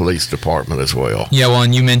the police department as well. Yeah, well,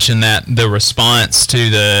 and you mentioned that the response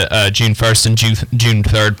to the June 1st and June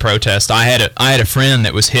 3rd protest. I had a friend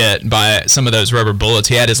that was hit by some of those rubber bullets.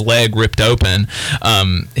 He had his leg ripped open.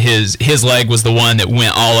 His leg was the one that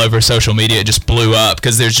went all over social media. It just blew up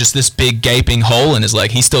because there's just this big gaping hole in his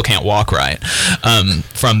leg. He still can't walk right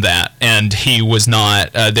from that, and he was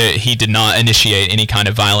not. He did not initiate any kind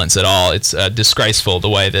of violence at all. It's disgraceful the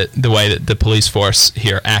way that the police force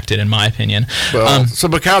here acted, in my opinion. Well,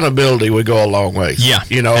 some accountability would go a long way. Yeah,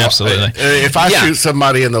 absolutely. If I shoot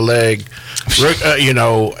somebody in the leg,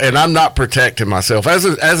 and I'm not protecting myself as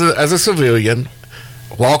a civilian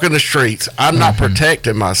walking the streets, I'm not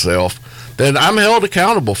protecting myself, then I'm held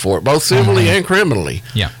accountable for it, both civilly and criminally.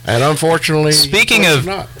 Yeah. And unfortunately, speaking of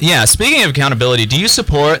accountability, do you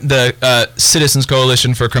support the Citizens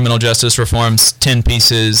Coalition for Criminal Justice Reform's 10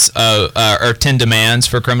 pieces or 10 demands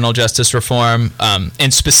for criminal justice reform,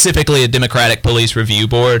 and specifically a Democratic Police Review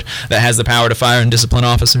Board that has the power to fire and discipline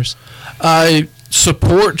officers? I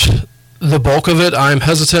support the bulk of it. I'm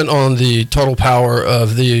hesitant on the total power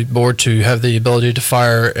of the board to have the ability to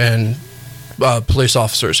fire and police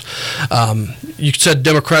officers. You said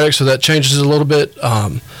Democratic, so that changes it a little bit.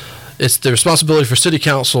 It's the responsibility for city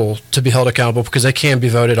council to be held accountable because they can be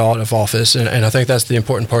voted out of office, and I think that's the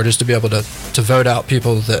important part, is to be able to vote out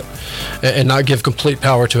people that and not give complete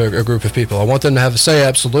power to a group of people. I want them to have a say,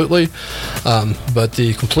 absolutely, but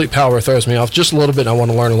the complete power throws me off just a little bit, and I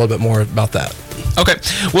want to learn a little bit more about that. Okay,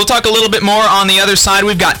 we'll talk a little bit more on the other side.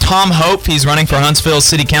 We've got Tom Hope. He's running for Huntsville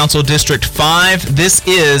City Council District 5. This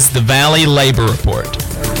is the Valley Labor Report.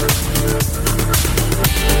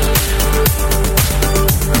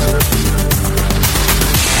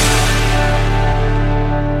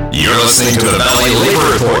 You're listening to the Valley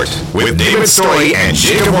Labor Report with David Story and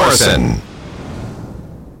Jacob Morrison.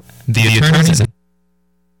 The attorneys.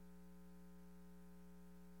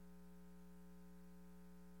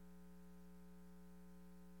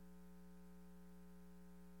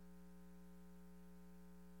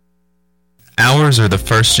 Ours are the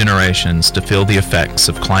first generations to feel the effects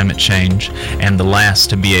of climate change and the last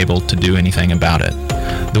to be able to do anything about it.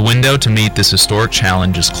 The window to meet this historic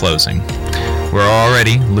challenge is closing. We're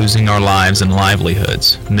already losing our lives and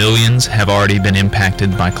livelihoods. Millions have already been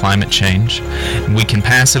impacted by climate change. We can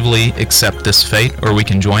passively accept this fate, or we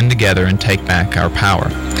can join together and take back our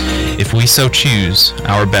power. If we so choose,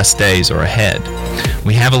 our best days are ahead.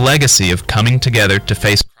 We have a legacy of coming together to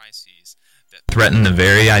face threaten the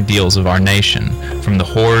very ideals of our nation, from the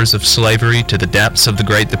horrors of slavery to the depths of the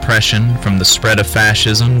Great Depression, from the spread of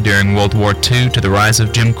fascism during World War II to the rise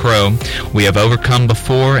of Jim Crow. We have overcome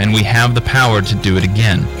before, and we have the power to do it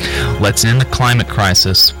again. Let's end the climate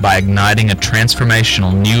crisis by igniting a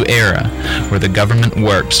transformational new era where the government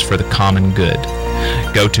works for the common good.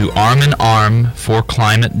 Go to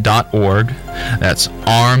arminarmforclimate.org. That's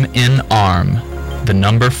arm in arm, the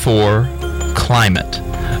number 4, climate.org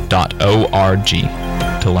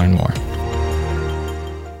to learn more.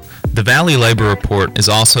 The Valley Labor Report is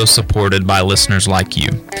also supported by listeners like you.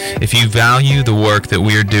 If you value the work that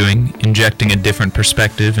we are doing, injecting a different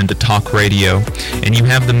perspective into talk radio, and you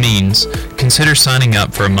have the means, consider signing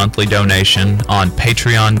up for a monthly donation on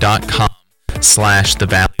patreon.com/The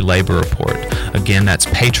Valley Labor Report. Again, that's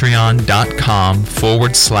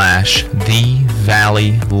patreon.com/The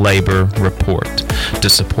Valley Labor Report to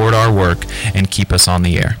support our work and keep us on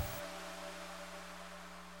the air.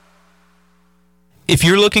 If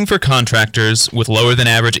you're looking for contractors with lower than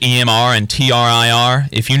average EMR and TRIR,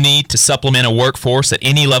 if you need to supplement a workforce at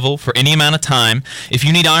any level for any amount of time, if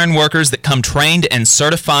you need iron workers that come trained and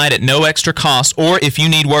certified at no extra cost, or if you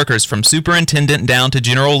need workers from superintendent down to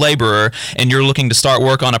general laborer and you're looking to start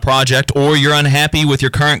work on a project, or you're unhappy with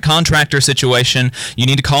your current contractor situation, you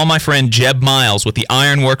need to call my friend Jeb Miles with the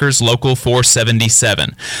Iron Workers Local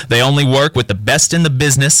 477. They only work with the best in the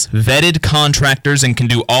business, vetted contractors, and can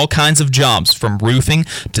do all kinds of jobs from roofing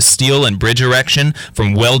to steel and bridge erection,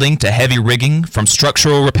 from welding to heavy rigging, from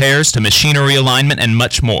structural repairs to machinery alignment, and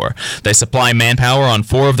much more. They supply manpower on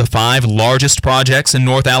 4 of the 5 largest projects in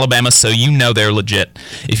North Alabama, so you know they're legit.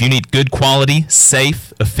 If you need good quality,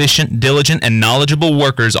 safe, efficient, diligent, and knowledgeable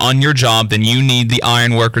workers on your job, then you need the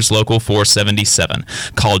Iron Workers Local 477.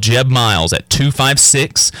 Call Jeb Miles at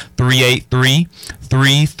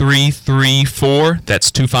 256-383-3334.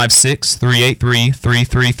 That's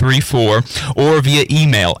 256-383-3334, or via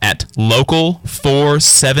email at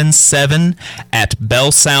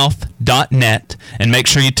local477@bellsouth.net, and make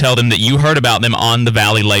sure you tell them that you heard about them on the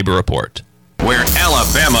Valley Labor Report. Where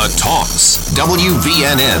Alabama talks,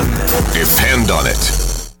 WVNN. Depend on it.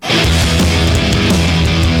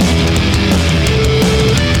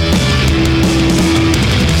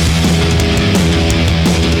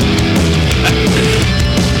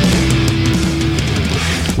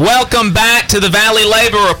 Welcome back to the Valley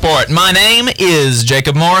Labor Report. My name is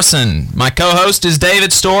Jacob Morrison. My co-host is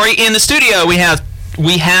David Story. In the studio, we have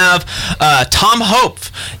Tom Hope.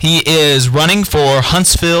 He is running for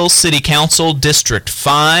Huntsville City Council District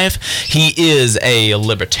 5. He is a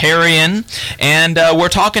libertarian, and we're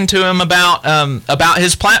talking to him about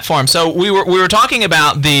his platform. So we were talking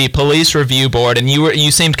about the Police Review Board, and you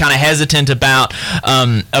seemed kind of hesitant about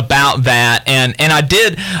that, and I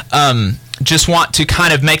did. Just want to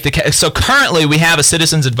kind of make the case. So currently we have a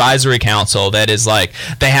Citizens Advisory Council that is like,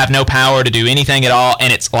 they have no power to do anything at all,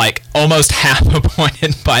 and it's like almost half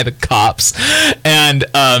appointed by the cops, and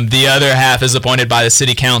the other half is appointed by the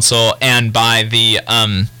City Council and by the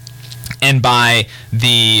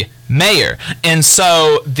mayor. And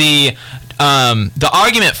so the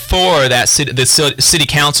argument for that the City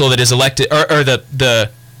Council that is elected, or the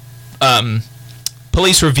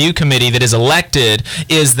Police Review Committee that is elected,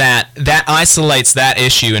 is that isolates that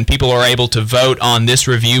issue, and people are able to vote on this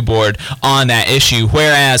review board on that issue.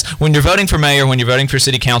 Whereas when you're voting for mayor, when you're voting for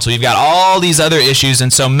city council, you've got all these other issues,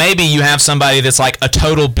 and so maybe you have somebody that's like a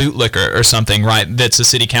total bootlicker or something, right? That's a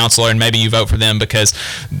city councilor, and maybe you vote for them because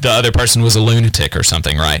the other person was a lunatic or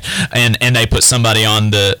something, right? And they put somebody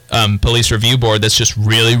on the Police Review Board that's just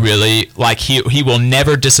really, really like he will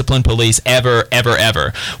never discipline police ever, ever,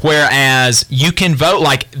 ever. Whereas you can vote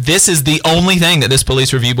like this is the only thing that this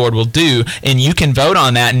Police Review Board will do, and you can vote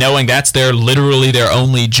on that knowing that's literally their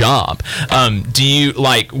only job. Do you,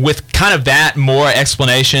 like, with kind of that more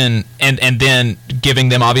explanation and then giving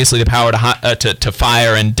them obviously the power to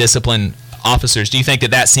fire and discipline officers, do you think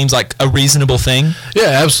that seems like a reasonable thing?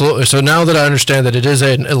 Yeah, absolutely. So now that I understand that it is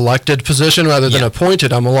an elected position rather than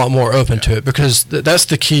appointed, I'm a lot more open to it, because that's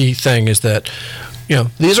the key thing, is that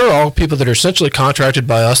these are all people that are essentially contracted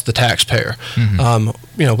by us, the taxpayer. Mm-hmm.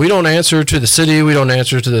 We don't answer to the city. We don't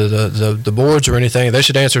answer to the boards or anything. They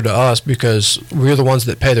should answer to us, because we're the ones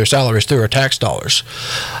that pay their salaries through our tax dollars.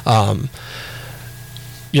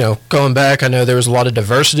 Going back, I know there was a lot of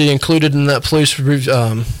diversity included in that police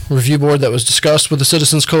review board that was discussed with the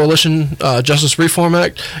Citizens Coalition Justice Reform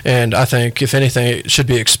Act, and I think, if anything, it should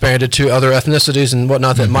be expanded to other ethnicities and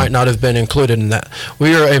whatnot that might not have been included in that.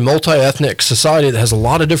 We are a multi-ethnic society that has a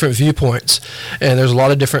lot of different viewpoints, and there's a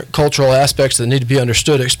lot of different cultural aspects that need to be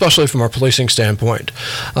understood, especially from our policing standpoint.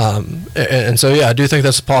 And so, I do think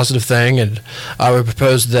that's a positive thing, and I would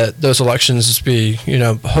propose that those elections be,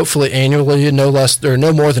 hopefully annually, no less or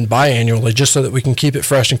no more than biannually, just so that we can keep it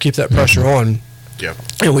fresh and keep that pressure on. Yeah.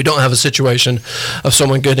 And we don't have a situation of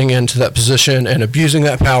someone getting into that position and abusing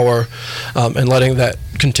that power and letting that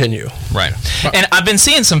continue. Right. And I've been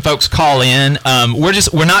seeing some folks call in.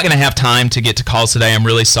 We're not going to have time to get to calls today. I'm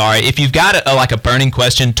really sorry. If you've got a burning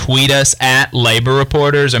question, tweet us at Labor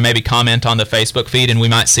Reporters, or maybe comment on the Facebook feed, and we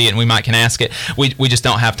might see it and we might can ask it. We just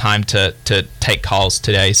don't have time to take calls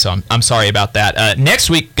today, so I'm sorry about that.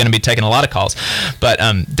 Next week, going to be taking a lot of calls. But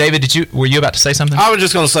David, were you about to say something? I was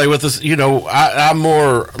just going to say, with this,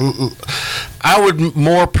 I would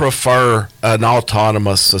more prefer an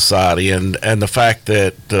autonomous society, and the fact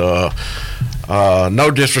that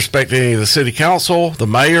no disrespect to any of the city council, the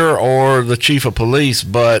mayor, or the chief of police,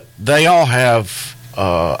 but they all have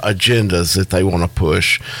agendas that they want to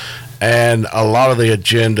push. And a lot of the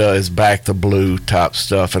agenda is back the blue type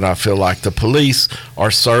stuff. And I feel like the police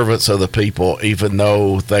are servants of the people, even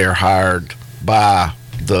though they are hired by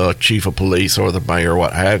the chief of police or the mayor,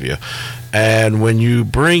 what have you. And when you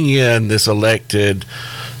bring in this elected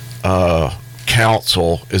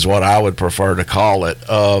council, is what I would prefer to call it,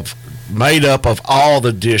 made up of all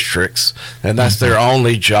the districts, and that's their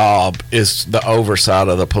only job is the oversight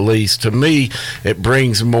of the police. To me, it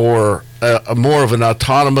brings more of an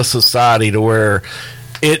autonomous society, to where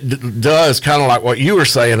it does kind of like what you were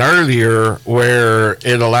saying earlier, where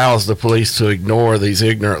it allows the police to ignore these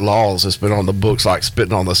ignorant laws that's been on the books, like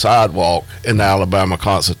spitting on the sidewalk in the Alabama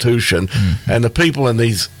Constitution. And the people in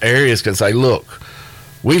these areas can say, look,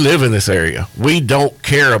 we live in this area. We don't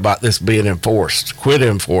care about this being enforced. Quit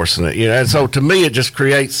enforcing it. And so to me, it just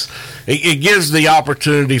creates, it gives the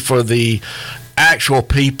opportunity for the actual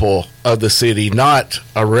people of the city, not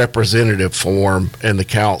a representative form in the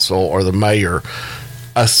council or the mayor,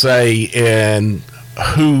 a say in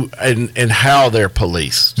who and how they're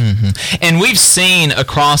policed. And we've seen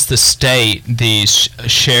across the state these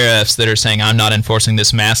sheriffs that are saying, I'm not enforcing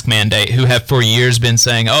this mask mandate, who have for years been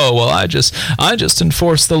saying, oh, well, I just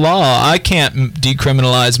enforce the law. I can't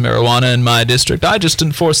decriminalize marijuana in my district. I just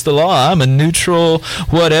enforce the law. I'm a neutral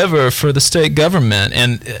whatever for the state government.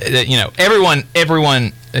 And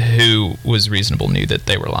everyone who was reasonable knew that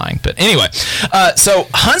they were lying. But anyway, so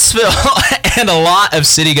Huntsville and a lot of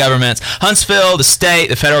city governments, Huntsville, the state,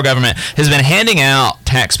 the federal government, has been handing out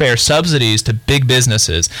taxpayer subsidies to big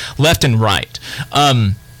businesses left and right.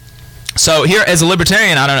 So here, as a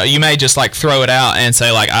libertarian, I don't know, you may just like throw it out and say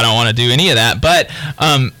like, I don't want to do any of that. But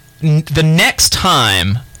the next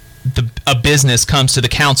time a business comes to the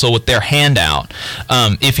council with their handout,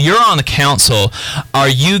 if you're on the council, are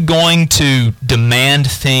you going to demand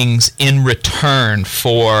things in return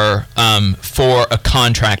for a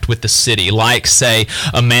contract with the city, like say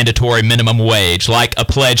a mandatory minimum wage, like a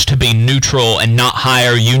pledge to be neutral and not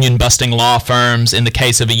hire union-busting law firms in the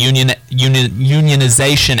case of a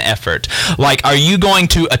unionization effort? Like, are you going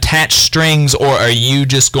to attach strings, or are you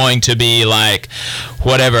just going to be like,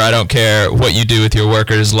 whatever, I don't care what you do with your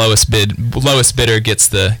workers, lowest bidder gets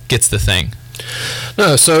the thing?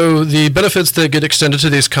 No, so the benefits that get extended to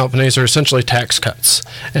these companies are essentially tax cuts.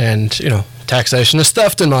 And, taxation is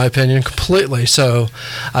theft, in my opinion, completely. So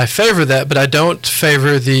I favor that, but I don't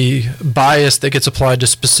favor the bias that gets applied to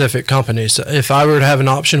specific companies. If I were to have an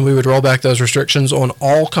option, we would roll back those restrictions on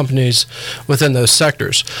all companies within those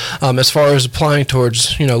sectors. As far as applying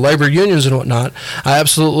towards, labor unions and whatnot, I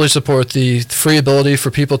absolutely support the free ability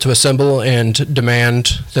for people to assemble and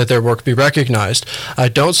demand that their work be recognized. I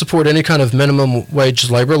don't support any kind of minimum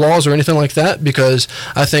wage labor laws or anything like that, because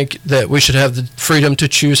I think that we should have the freedom to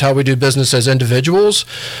choose how we do business as individuals.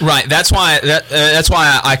 Right. That's why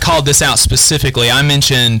I called this out specifically. I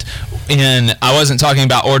mentioned I wasn't talking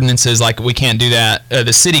about ordinances like we can't do that.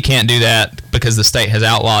 The city can't do that because the state has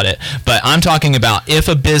outlawed it. But I'm talking about if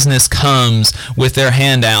a business comes with their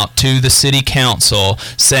handout to the city council,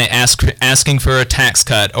 say asking for a tax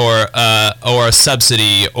cut or a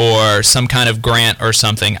subsidy or some kind of grant or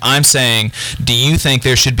something, I'm saying, do you think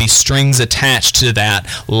there should be strings attached to that,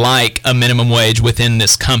 like a minimum wage within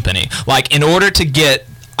this company? Like, in order to get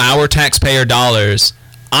our taxpayer dollars,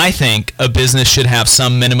 I think a business should have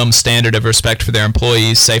some minimum standard of respect for their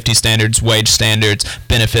employees, safety standards, wage standards,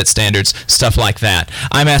 benefit standards, stuff like that.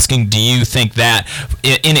 I'm asking, do you think that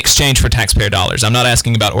in exchange for taxpayer dollars? I'm not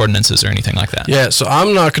asking about ordinances or anything like that. Yeah, so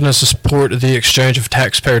I'm not going to support the exchange of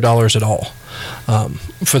taxpayer dollars at all,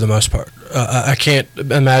 for the most part. I can't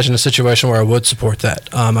imagine a situation where I would support that.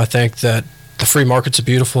 I think that the free market's a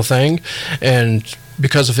beautiful thing, and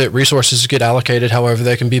because of it, resources get allocated however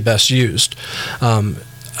they can be best used.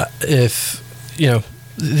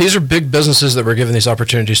 These are big businesses that we're giving these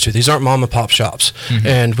opportunities to. These aren't mom and pop shops. Mm-hmm.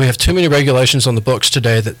 And we have too many regulations on the books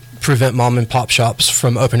today that prevent mom and pop shops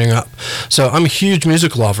from opening up. So I'm a huge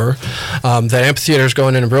music lover. That amphitheater is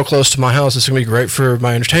going in real close to my house. It's going to be great for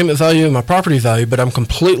my entertainment value and my property value, but I'm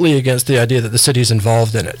completely against the idea that the city's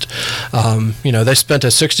involved in it. They spent a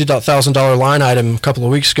 $60,000 line item a couple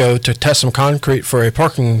of weeks ago to test some concrete for a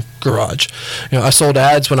parking garage. I sold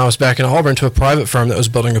ads when I was back in Auburn to a private firm that was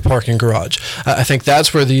building a parking garage. I think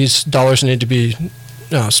that's where these dollars need to be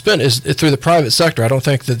spent, is through the private sector. I don't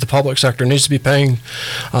think that the public sector needs to be paying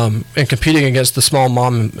and competing against the small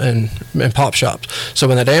mom and pop shops. So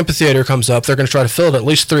when that amphitheater comes up, they're going to try to fill it at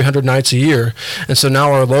least 300 nights a year. And so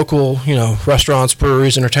now our local, restaurants,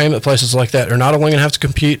 breweries, entertainment places like that are not only going to have to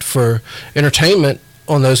compete for entertainment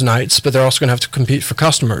on those nights, but they're also going to have to compete for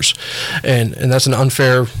customers. And that's an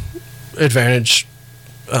unfair advantage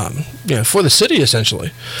for the city,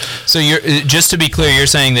 essentially. So just to be clear, you're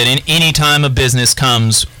saying that in any time a business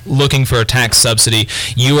comes looking for a tax subsidy,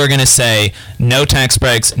 you are going to say no tax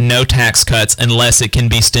breaks, no tax cuts, unless it can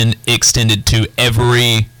be extended to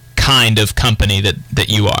every kind of company that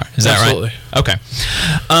you are. Is that Absolutely. Right? Okay.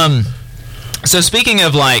 So speaking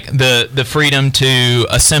of like the freedom to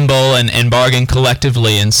assemble and bargain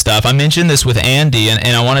collectively and stuff, I mentioned this with Andy,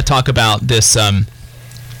 and I want to talk about this.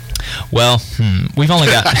 We've only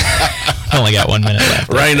got 1 minute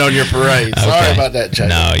left. Rain on your parade. Okay. Sorry about that, Jay.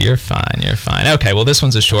 No, you're fine. Okay, well, this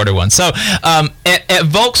one's a shorter one. So at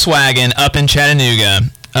Volkswagen up in Chattanooga,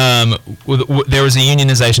 there was a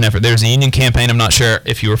unionization effort. There was a union campaign. I'm not sure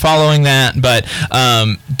if you were following that, but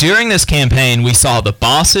during this campaign, we saw the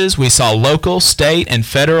bosses, we saw local, state, and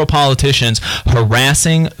federal politicians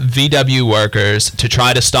harassing VW workers to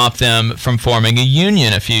try to stop them from forming a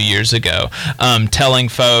union a few years ago, telling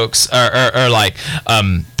folks, or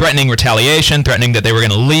threatening retaliation, threatening that they were going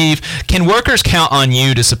to leave. Can workers count on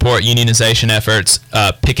you to support unionization efforts,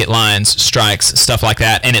 picket lines, strikes, stuff like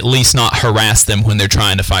that, and at least not harass them when they're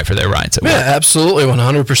trying to fight for their rights at work? Yeah, absolutely,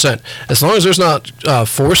 100%. As long as there's not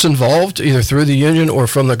force involved, either through the union or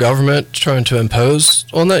from the government trying to impose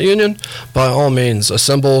on that union, by all means,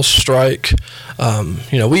 assemble, strike.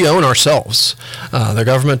 We own ourselves. The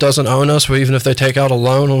government doesn't own us. Even if they take out a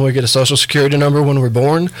loan when we get a social security number when we're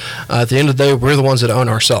born, at the end of the day, we're the ones that own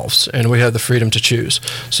ourselves, and we have the freedom to choose.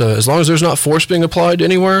 So as long as there's not force being applied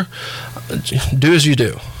anywhere, do as you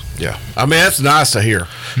do. Yeah. I mean, that's nice to hear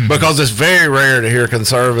because it's very rare to hear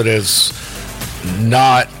conservatives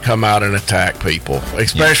not come out and attack people,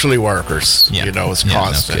 especially workers. Yeah. It's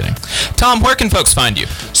constant. No kidding. Tom, where can folks find you?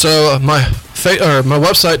 So my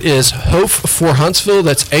website is Hope for Huntsville.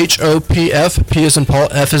 That's HOPF, P as in Paul,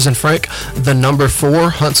 F as in Frank, the number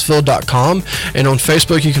 4, Huntsville.com. And on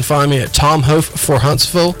Facebook, you can find me at Tom Hope for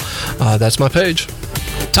Huntsville. That's my page.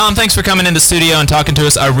 Tom, thanks for coming in the studio and talking to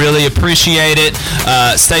us. I really appreciate it.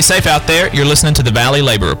 Stay safe out there. You're listening to the Valley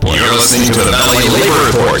Labor Report. You're listening to the Valley Labor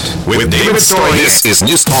Report with David Story. This is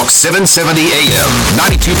News Talk 770 AM,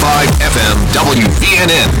 92.5 FM,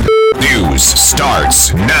 WVNN. News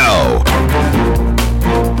starts now.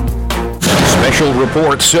 Special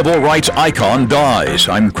report, civil rights icon dies.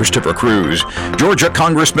 I'm Christopher Cruz. Georgia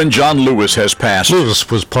Congressman John Lewis has passed. Lewis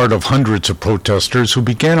was part of hundreds of protesters who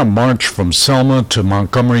began a march from Selma to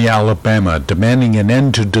Montgomery, Alabama, demanding an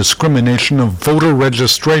end to discrimination of voter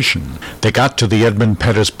registration. They got to the Edmund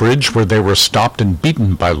Pettus Bridge, where they were stopped and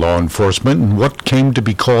beaten by law enforcement in what came to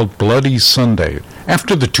be called Bloody Sunday.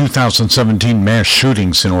 After the 2017 mass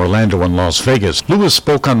shootings in Orlando and Las Vegas, Lewis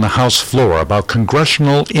spoke on the House floor about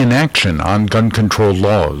congressional inaction on gun control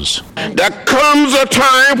laws. There comes a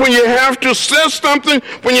time when you have to say something,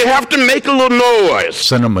 when you have to make a little noise.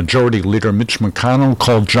 Senate Majority Leader Mitch McConnell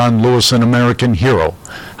called John Lewis an American hero.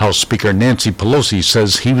 House Speaker Nancy Pelosi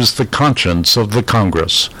says he was the conscience of the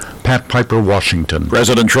Congress. Pat Piper, Washington.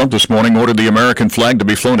 President Trump this morning ordered the American flag to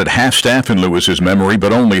be flown at half-staff in Lewis's memory,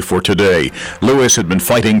 but only for today. Lewis had been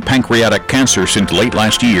fighting pancreatic cancer since late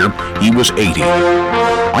last year. He was 80.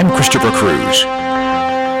 I'm Christopher Cruz.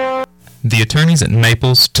 The attorneys at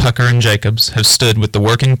Maples, Tucker, and Jacobs have stood with the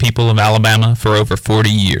working people of Alabama for over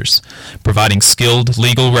 40 years, providing skilled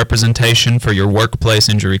legal representation for your workplace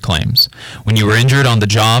injury claims. When you are injured on the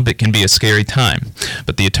job, it can be a scary time,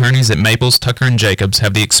 but the attorneys at Maples, Tucker, and Jacobs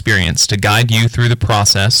have the experience to guide you through the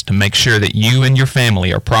process to make sure that you and your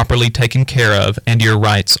family are properly taken care of and your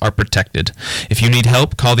rights are protected. If you need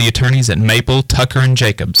help, call the attorneys at Maple, Tucker, and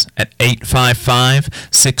Jacobs at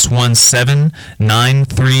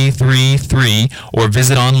 855-617-9333 or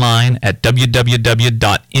visit online at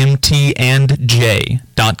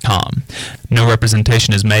www.mtandj.com. No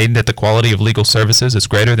representation is made that the quality of legal services is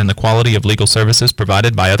greater than the quality of legal services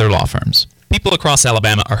provided by other law firms. People across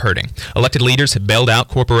Alabama are hurting. Elected leaders have bailed out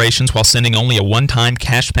corporations while sending only a one-time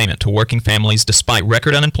cash payment to working families despite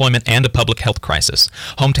record unemployment and a public health crisis.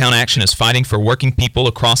 Hometown Action is fighting for working people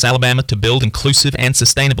across Alabama to build inclusive and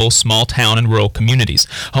sustainable small town and rural communities.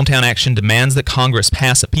 Hometown Action demands that Congress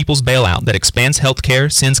pass a people's bailout that expands health care,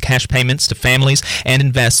 sends cash payments to families, and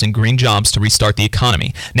invests in green jobs to restart the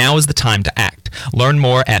economy. Now is the time to act. Learn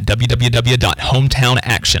more at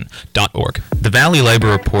www.hometownaction.org. The Valley Labor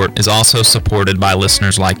Report is also supported by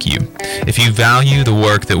listeners like you. If you value the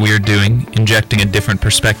work that we are doing, injecting a different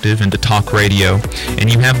perspective into talk radio, and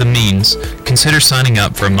you have the means, consider signing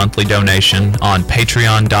up for a monthly donation on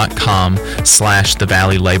patreon.com/The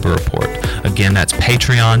Valley Labor Report. Again, that's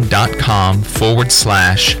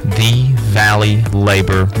patreon.com/The Valley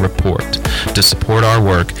Labor Report to support our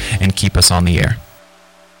work and keep us on the air.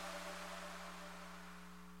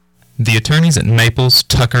 The attorneys at Maples,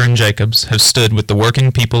 Tucker, and Jacobs have stood with the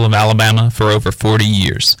working people of Alabama for over 40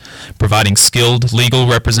 years, providing skilled legal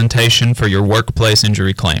representation for your workplace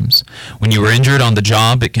injury claims. When you are injured on the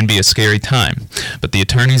job, it can be a scary time, but the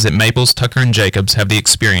attorneys at Maples, Tucker, and Jacobs have the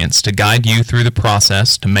experience to guide you through the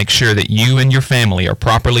process to make sure that you and your family are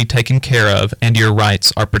properly taken care of and your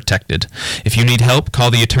rights are protected. If you need help, call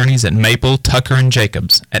the attorneys at Maple, Tucker, and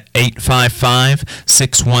Jacobs at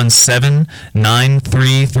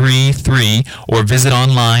 855-617-9333 or visit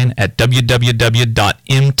online at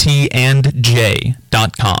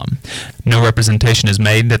www.mtandj.com. No representation is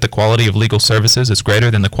made that the quality of legal services is greater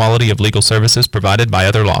than the quality of legal services provided by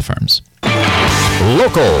other law firms.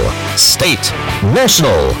 Local, state,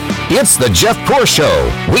 national. It's the Jeff Poor Show.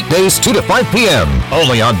 Weekdays 2 to 5 p.m.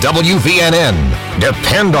 Only on WVNN.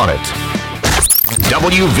 Depend on it.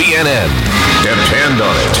 WVNN. Depend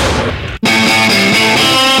on it.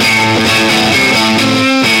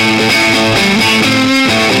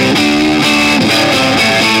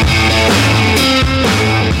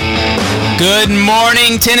 Good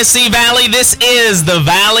morning, Tennessee Valley. This is the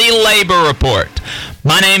Valley Labor Report.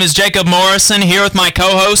 My name is Jacob Morrison, here with my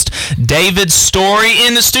co-host, David Story.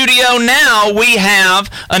 In the studio now, we have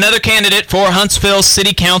another candidate for Huntsville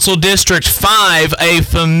City Council District 5, a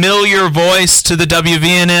familiar voice to the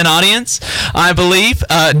WVNN audience, I believe,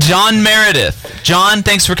 John Meredith. John,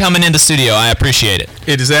 thanks for coming in the studio. I appreciate it.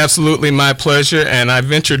 It is absolutely my pleasure, and I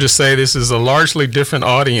venture to say this is a largely different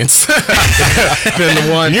audience than the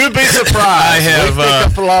one. You'd be surprised. I have we pick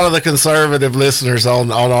up a lot of the conservative listeners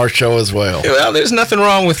on our show as well. Well, there's nothing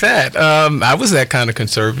wrong with that. I was that kind of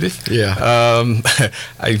conservative. Yeah.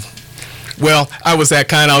 I was that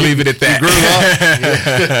kind. I'll leave it at that. You grew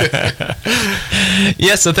up.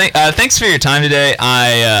 Yeah. So thanks for your time today.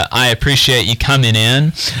 I appreciate you coming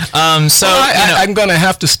in. I'm going to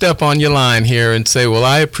have to step on your line here and say, well,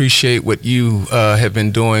 I appreciate what you have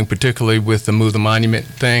been doing, particularly with the Move the Monument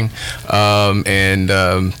thing,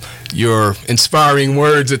 and your inspiring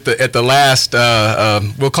words at the last,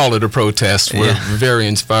 we'll call it a protest, were very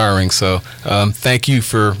inspiring. So thank you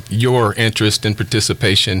for your interest and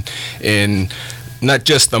participation in not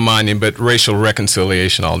just the monument, but racial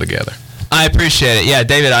reconciliation altogether. I appreciate it. Yeah,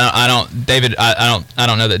 David. I don't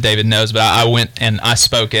know that David knows, but I went and I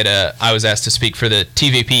spoke at I was asked to speak for the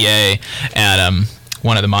TVPA at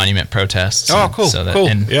one of the monument protests. Oh, cool. Cool.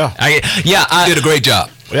 I did a great job.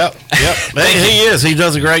 Yep. He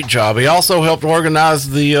does a great job. He also helped organize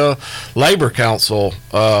the Labor Council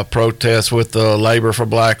protest with the Labor for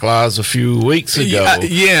Black Lives a few weeks ago.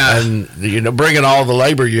 And bringing all the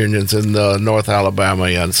labor unions in North Alabama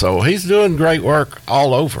in. So he's doing great work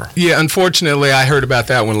all over. Yeah, unfortunately, I heard about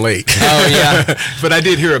that one late. Oh yeah, but I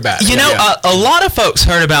did hear about it. A lot of folks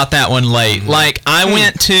heard about that one late. Mm-hmm. Like I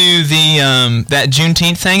went to the that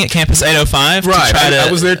Juneteenth thing at Campus 805. Right, I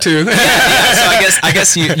was there too. So I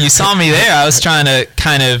guess you saw me there. I was trying to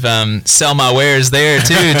kind of sell my wares there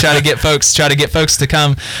too, try to get folks to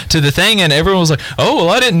come to the thing, and everyone was like, "Oh, well,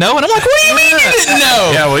 I didn't know," and I'm like, "What do you mean you didn't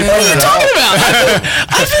know? Yeah, what are you talking about?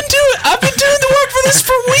 I've been doing the work for this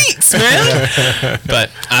for weeks, man."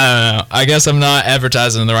 But I don't know. I guess I'm not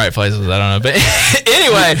advertising in the right places. I don't know. But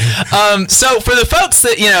anyway, so for the folks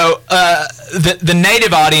that the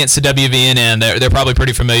native audience to WVNN, they're probably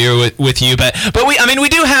pretty familiar with you, but we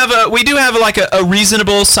do have a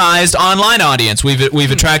reasonable sized online audience.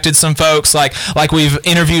 We've attracted some folks like we've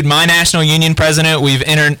interviewed my national union president. We've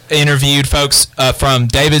interviewed folks from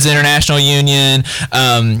David's International Union.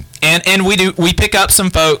 And we pick up some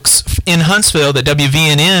folks in Huntsville that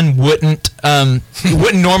WVNN wouldn't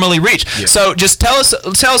normally reach. Yeah. So just tell us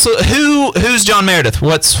who's John Meredith?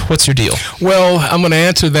 What's your deal? Well, I'm going to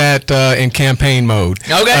answer that in campaign mode.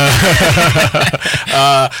 Okay.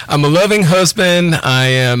 I'm a loving husband. I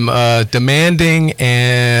am demanding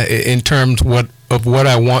in terms of what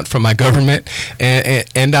I want from my government,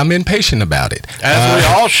 and I'm impatient about it. As we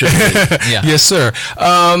all should be. Yeah. Yes, sir.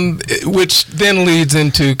 Which then leads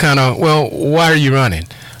into kind of, well, why are you running?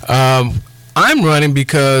 I'm running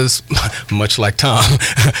because, much like Tom,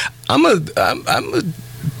 I'm a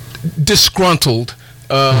disgruntled,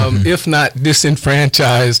 if not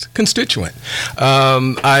disenfranchised constituent.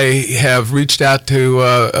 I have reached out to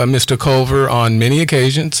Mr. Culver on many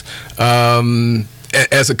occasions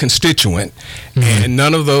as a constituent, and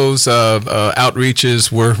none of those outreaches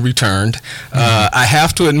were returned. I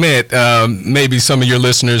have to admit, maybe some of your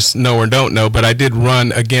listeners know or don't know, but I did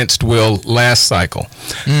run against Will last cycle.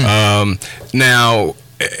 Now,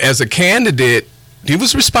 as a candidate, he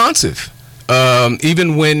was responsive.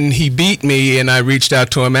 Even when he beat me and I reached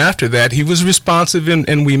out to him after that, he was responsive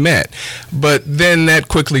and we met. But then that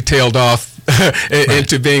quickly tailed off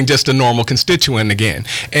into being just a normal constituent again.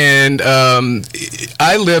 And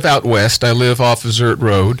I live out west. I live off of Zert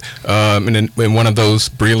Road in one of those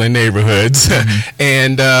Breland neighborhoods.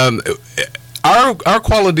 And our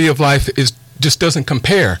quality of life just doesn't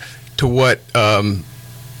compare to what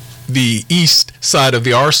the east side of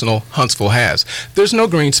the Arsenal, Huntsville, has. There's no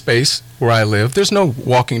green space where I live. There's no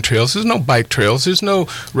walking trails. There's no bike trails. There's no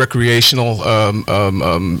recreational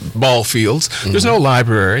ball fields. There's no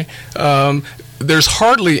library. There's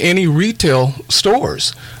hardly any retail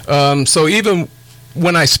stores. So even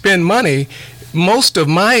when I spend money, most of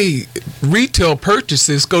my retail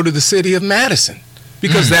purchases go to the city of Madison,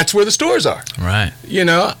 because that's where the stores are. Right. You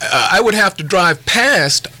know, I would have to drive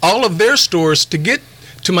past all of their stores to get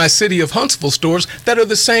to my city of Huntsville stores that are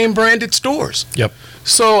the same branded stores. Yep.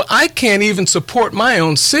 So I can't even support my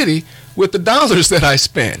own city with the dollars that I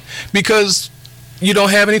spend, because you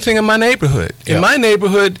don't have anything in my neighborhood. In my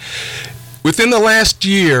neighborhood, within the last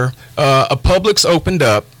year, a Publix opened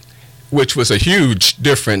up, which was a huge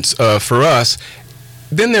difference for us.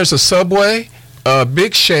 Then there's a Subway, a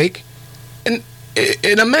Big Shake, and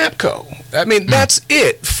a MAPCO. I mean, that's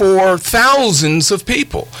it for thousands of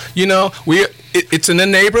people. You know, it's in a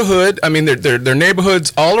neighborhood. I mean, there are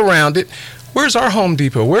neighborhoods all around it. Where's our Home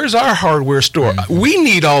Depot? Where's our hardware store? We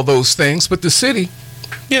need all those things, but the city,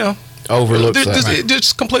 you know, overlooks that.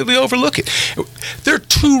 Just completely overlook it. There are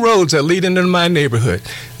two roads that lead into my neighborhood: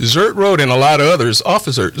 Zert Road and a lot of others off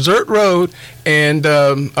of Zert. Zert Road and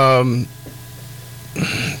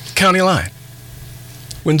County Line.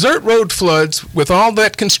 When Zert Road floods, with all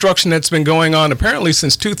that construction that's been going on apparently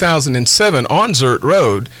since 2007 on Zert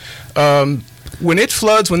Road, when it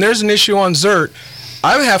floods, when there's an issue on Zert,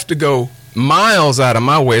 I have to go miles out of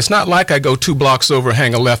my way. It's not like I go 2 blocks over,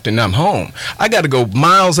 hang a left, and I'm home. I got to go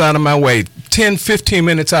miles out of my way, 10, 15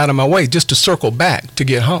 minutes out of my way just to circle back to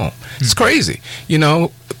get home. It's crazy. You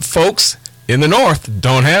know, folks in the north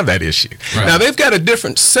don't have that issue. Right. Now, they've got a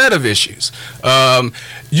different set of issues.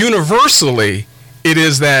 Universally, it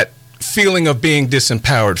is that feeling of being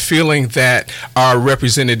disempowered, feeling that our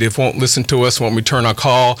representative won't listen to us, won't return our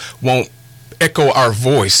call, won't echo our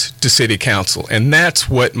voice to city council. And that's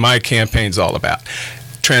what my campaign's all about.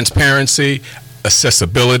 Transparency,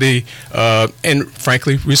 accessibility, and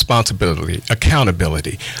frankly, responsibility,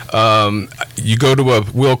 accountability. You go to a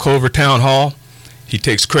Will Culver town hall, he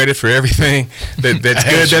takes credit for everything that's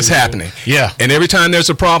good that's happening. Yeah. And every time there's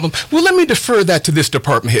a problem, well, let me defer that to this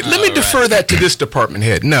department head. Let me defer that to this department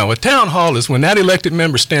head. No, a town hall is when that elected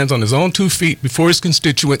member stands on his own 2 feet before his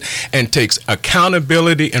constituent and takes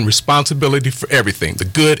accountability and responsibility for everything, the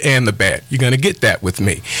good and the bad. You're going to get that with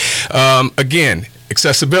me. Again,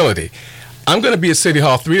 accessibility. I'm going to be at City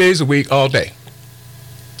Hall 3 days a week, all day.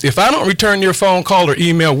 If I don't return your phone call or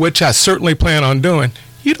email, which I certainly plan on doing,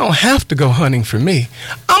 you don't have to go hunting for me.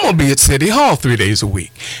 I'm going to be at City Hall 3 days a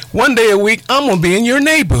week. 1 day a week, I'm going to be in your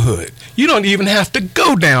neighborhood. You don't even have to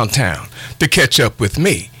go downtown to catch up with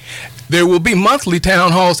me. There will be monthly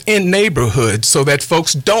town halls in neighborhoods so that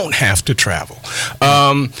folks don't have to travel.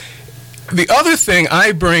 The other thing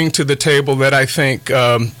I bring to the table that I think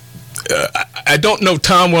I don't know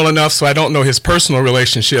Tom well enough, so I don't know his personal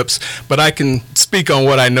relationships, but I can speak on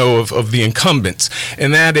what I know of the incumbents,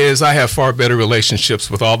 and that is I have far better relationships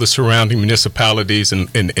with all the surrounding municipalities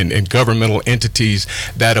and governmental entities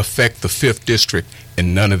that affect the 5th District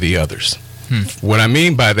and none of the others. What I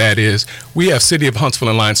mean by that is we have City of Huntsville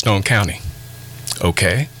and Limestone County.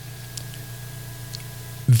 Okay?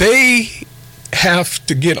 They have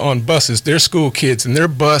to get on buses, their school kids, and they're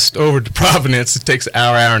bused over to Providence. It takes an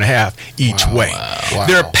hour and a half each way. Wow.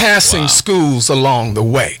 They're passing schools along the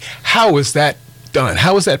way. How is that done?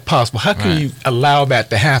 How is that possible? How can you allow that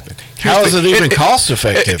to happen? How is it even cost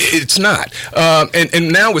effective? It's not.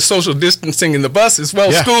 And now with social distancing in the buses,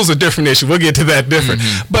 well, school's a different issue. We'll get to that different.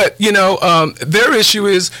 But, you know, their issue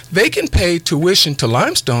is they can pay tuition to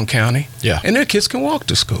Limestone County, and their kids can walk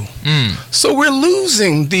to school. So we're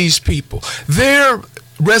losing these people. Their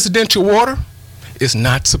residential water is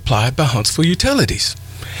not supplied by Huntsville Utilities.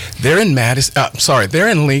 They're in they're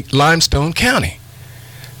in Limestone County.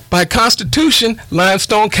 By Constitution,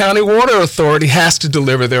 Limestone County Water Authority has to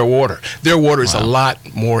deliver their water. Their water is a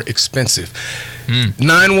lot more expensive.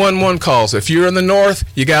 911 calls. If you're in the north,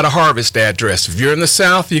 you got a Harvest address. If you're in the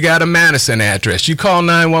south, you got a Madison address. You call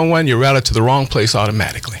 911, you're routed to the wrong place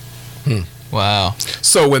automatically. Wow.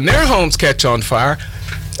 So when their homes catch on fire,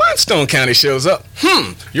 Limestone County shows up.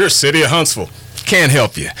 You're City of Huntsville. Can't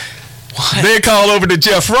help you. What? They call over to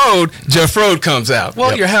Jeff Road. Jeff Road comes out.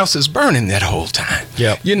 Well, your house is burning that whole time.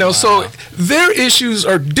 So their issues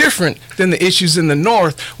are different than the issues in the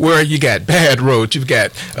north, where you got bad roads, you've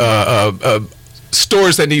got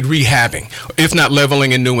stores that need rehabbing, if not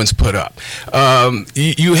leveling and new ones put up.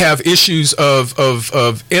 You have issues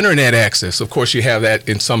of internet access. Of course, you have that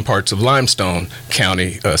in some parts of Limestone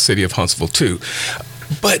County, city of Huntsville, too.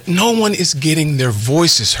 But no one is getting their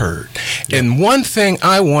voices heard. And one thing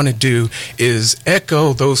I want to do is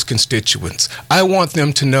echo those constituents. I want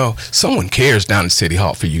them to know someone cares down at City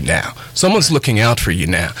Hall for you now. Someone's looking out for you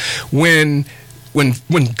now. When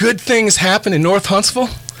good things happen in North Huntsville,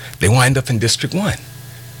 they wind up in District 1.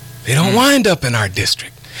 They don't wind up in our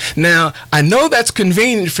district. Now, I know that's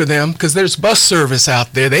convenient for them because there's bus service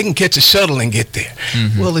out there. They can catch a shuttle and get there.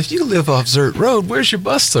 Well, if you live off Zert Road, where's your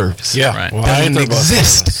bus service? Well, doesn't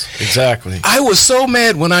exist. Exactly. I was so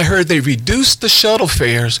mad when I heard they reduced the shuttle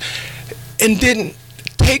fares and didn't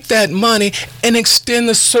take that money and extend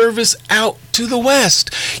the service out to the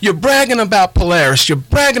west. You're bragging about Polaris, you're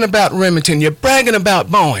bragging about Remington, you're bragging about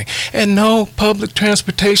Boeing, and no public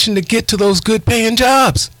transportation to get to those good paying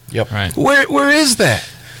jobs. Where is that?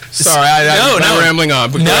 Sorry, I'm rambling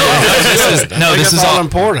on. This is all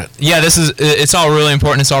important. Yeah, it's all really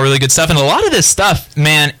important. It's all really good stuff. And a lot of this stuff,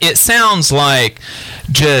 man, it sounds like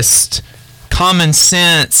just common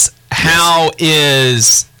sense. How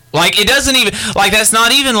is... Like, it doesn't even, like, that's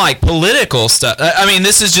not even, like, political stuff. I mean,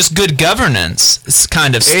 this is just good governance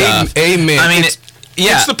kind of stuff. Amen. I mean,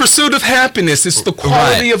 it's the pursuit of happiness. It's the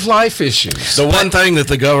quality of life issues. The one thing that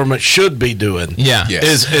the government should be doing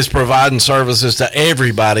is providing services to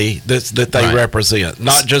everybody that they represent,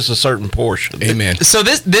 not just a certain portion. Amen. So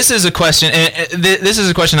this is a question. This is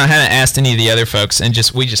a question I hadn't asked any of the other folks, and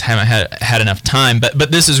we just haven't had enough time.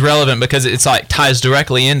 But this is relevant because it's like ties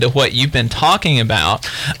directly into what you've been talking about.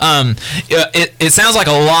 It sounds like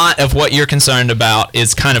a lot of what you're concerned about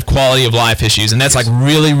is kind of quality of life issues, and that's like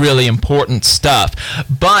really, really important stuff.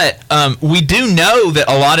 But we do know that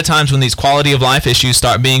a lot of times when these quality of life issues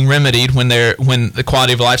start being remedied, when the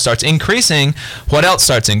quality of life starts increasing, what else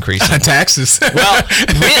starts increasing? Taxes. Well,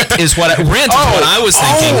 rent is what I was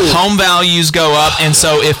thinking. Home values go up, and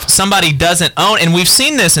so if somebody doesn't own, and we've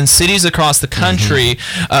seen this in cities across the country,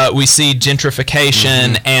 we see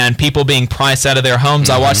gentrification and people being priced out of their homes.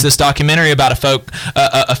 I watched this documentary about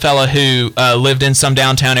a fella who lived in some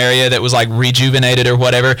downtown area that was like rejuvenated or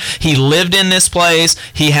whatever. He lived in this place.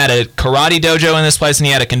 He had a karate dojo in this place, and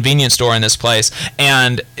he had a convenience store in this place.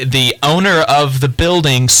 And the owner of the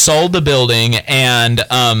building sold the building and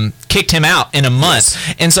kicked him out in a month.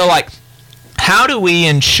 And so, like, how do we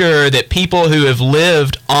ensure that people who have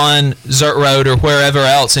lived on Zert Road or wherever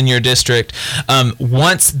else in your district,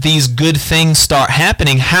 once these good things start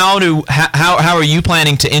happening, how are you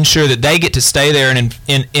planning to ensure that they get to stay there and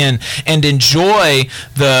enjoy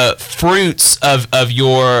the fruits of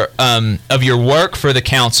your work for the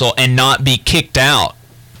council and not be kicked out?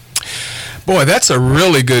 Boy, that's a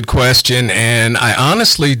really good question, and I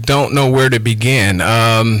honestly don't know where to begin.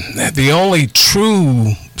 The only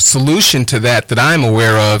true solution to that I'm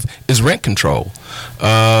aware of is rent control.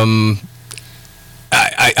 I've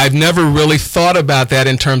never really thought about that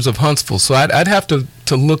in terms of Huntsville, so I'd have to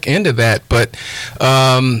look into that. But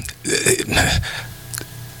I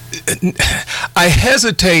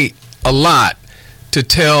hesitate a lot to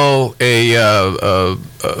tell a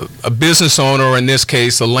business owner, or in this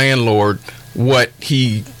case a landlord, what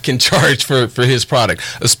he can charge for his product,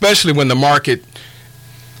 especially when the market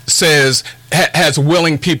has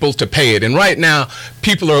willing people to pay it. And right now,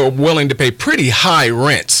 people are willing to pay pretty high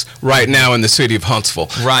rents right now in the city of Huntsville.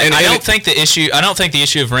 Right. And I don't think the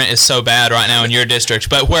issue of rent is so bad right now in your district,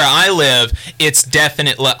 but where I live, it's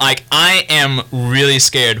definitely, like, I am really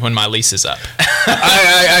scared when my lease is up.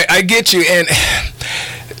 I get you, and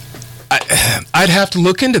I'd have to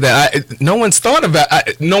look into that. No one's thought about.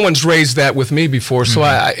 No one's raised that with me before. So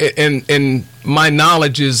and my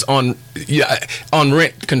knowledge is on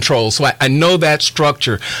rent control. So I know that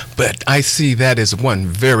structure, but I see that as one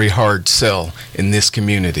very hard sell in this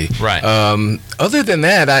community. Right. Other than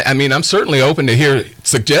that, I mean, I'm certainly open to hear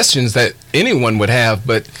suggestions that anyone would have,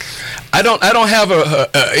 but I don't have a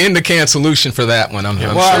in the can solution for that one. I'm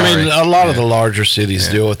sorry. I mean, a lot of the larger cities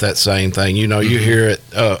deal with that same thing. You know, you hear it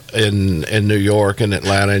in New York and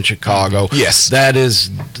Atlanta and Chicago. Yes,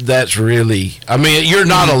 that's really. I mean, you're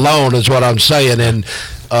not alone, is what I'm saying. And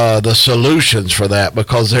the solutions for that,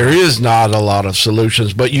 because there is not a lot of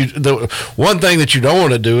solutions. But the one thing that you don't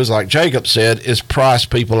want to do is, like Jacob said, is price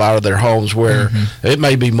people out of their homes where it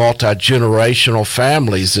may be multi-generational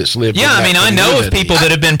families that's lived in that I know of people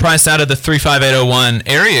that have been priced out of the 35801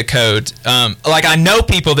 area code. Like, I know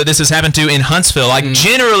people that this has happened to in Huntsville. Like,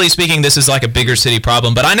 generally speaking, this is like a bigger city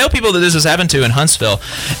problem, but I know people that this has happened to in Huntsville.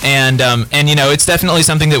 And it's definitely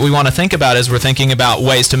something that we want to think about as we're thinking about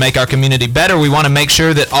ways to make our community better. We want to make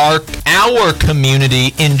sure that our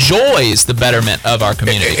community enjoys the betterment of our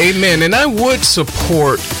community. Amen. And I would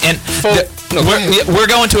support. And we're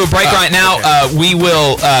going to a break right now. Okay. We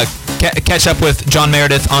will catch up with John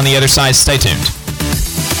Meredith on the other side. Stay tuned.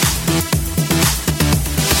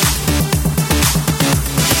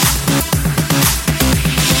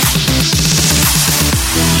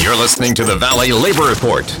 You're listening to the Valley Labor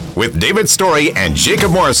Report with David Story and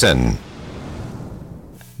Jacob Morrison.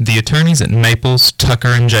 The attorneys at Maples, Tucker,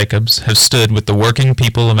 and Jacobs have stood with the working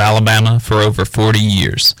people of Alabama for over 40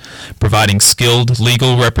 years, providing skilled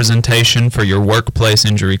legal representation for your workplace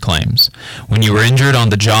injury claims. When you are injured on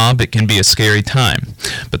the job, it can be a scary time,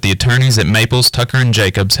 but the attorneys at Maples, Tucker, and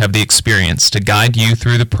Jacobs have the experience to guide you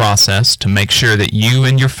through the process to make sure that you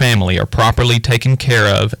and your family are properly taken care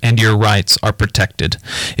of and your rights are protected.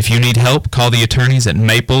 If you need help, call the attorneys at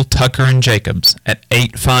Maple, Tucker, and Jacobs at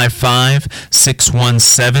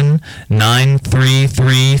 855-617-9333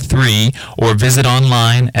 or visit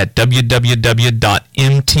online at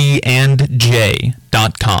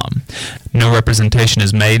www.mtandj.com. No representation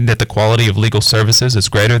is made that the quality of legal services is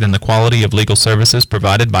greater than the quality of legal services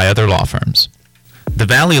provided by other law firms. The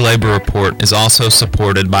Valley Labor Report is also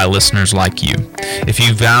supported by listeners like you. If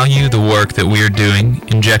you value the work that we are doing,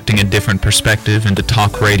 injecting a different perspective into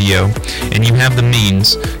talk radio, and you have the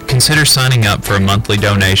means, consider signing up for a monthly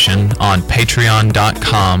donation on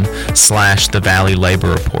patreon.com/The Valley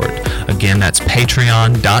Labor Report. Again, that's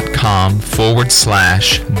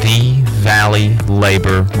patreon.com/The Valley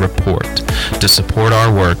Labor Report to support our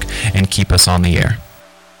work and keep us on the air.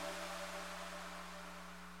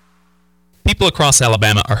 People across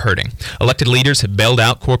Alabama are hurting. Elected leaders have bailed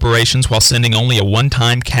out corporations while sending only a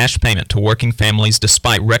one-time cash payment to working families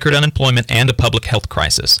despite record unemployment and a public health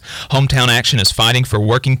crisis. Hometown Action is fighting for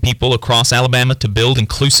working people across Alabama to build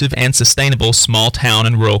inclusive and sustainable small town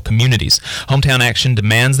and rural communities. Hometown Action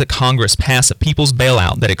demands that Congress pass a people's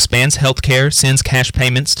bailout that expands health care, sends cash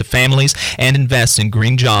payments to families, and invests in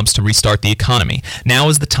green jobs to restart the economy. Now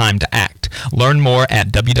is the time to act. Learn more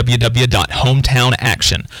at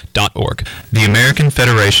www.hometownaction.org. The American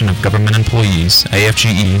Federation of Government Employees,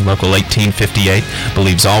 AFGE Local 1858,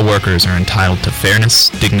 believes all workers are entitled to fairness,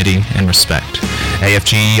 dignity, and respect.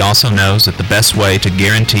 AFGE also knows that the best way to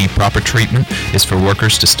guarantee proper treatment is for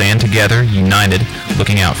workers to stand together, united,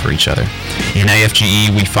 looking out for each other. In AFGE,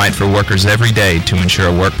 we fight for workers every day to ensure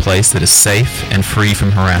a workplace that is safe and free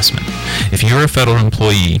from harassment. If you're a federal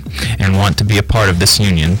employee and want to be a part of this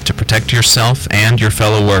union to protect yourself and your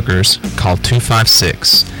fellow workers, call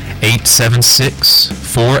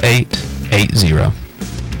 256-876-4880.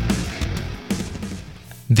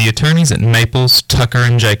 The attorneys at Maples, Tucker,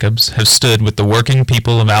 and Jacobs have stood with the working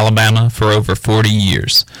people of Alabama for over 40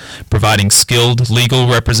 years, providing skilled legal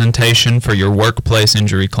representation for your workplace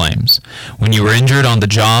injury claims. When you are injured on the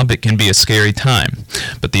job, it can be a scary time,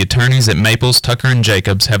 but the attorneys at Maples, Tucker, and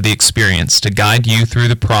Jacobs have the experience to guide you through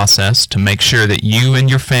the process to make sure that you and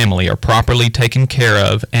your family are properly taken care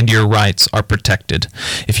of and your rights are protected.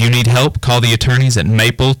 If you need help, call the attorneys at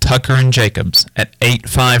Maple, Tucker, and Jacobs at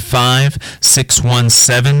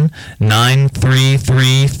 855-617-9333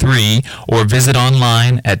 or visit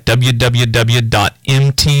online at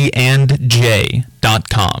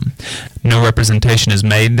www.mtandj.com. No representation is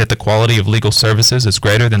made that the quality of legal services is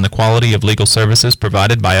greater than the quality of legal services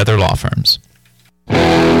provided by other law firms.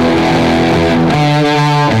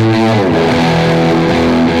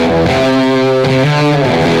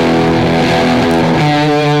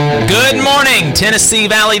 Good morning, Tennessee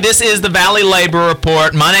Valley. This is the Valley Labor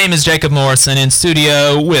Report. My name is Jacob Morrison, in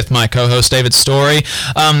studio with my co-host David Story.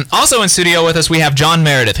 Also in studio with us, we have John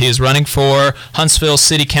Meredith. He is running for Huntsville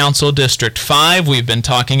City Council District 5. We've been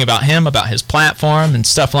talking about him, about his platform and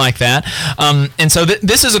stuff like that. And so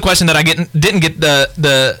this is a question that I didn't get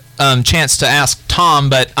the chance to ask Tom,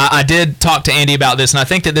 but I did talk to Andy about this, and I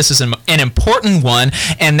think that this is an important one,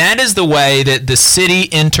 and that is the way that the city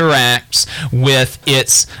interacts with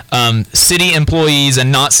its city employees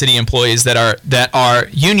and not city employees that are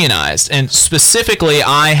unionized. And specifically,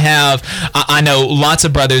 I know lots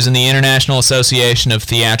of brothers in the International Association of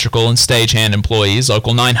Theatrical and Stagehand Employees,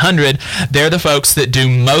 Local 900. They're the folks that do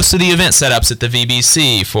most of the event setups at the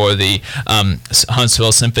VBC for the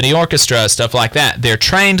Huntsville Symphony Orchestra, stuff like that. They're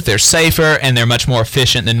trained, they're safer, and they're much more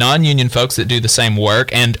efficient than non-union folks that do the same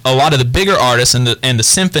work. And a lot of the bigger artists and the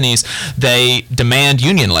symphonies, they demand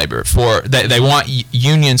union labor they want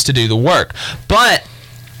unions to do the work.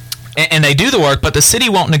 And they do the work, but the city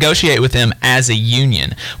won't negotiate with them as a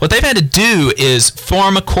union. What they've had to do is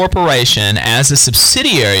form a corporation as a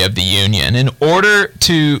subsidiary of the union in order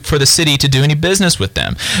for the city to do any business with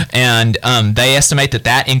them. And they estimate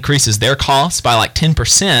that increases their costs by like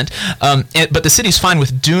 10%. But the city's fine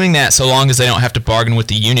with doing that so long as they don't have to bargain with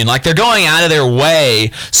the union. Like, they're going out of their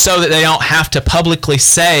way so that they don't have to publicly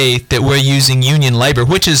say that we're using union labor,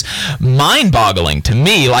 which is mind-boggling to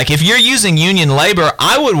me. Like, if you're using union labor,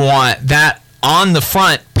 I would want that on the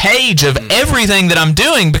front page of everything that I'm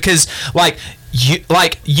doing, because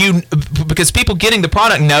because people getting the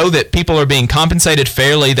product know that people are being compensated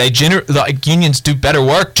fairly. Unions do better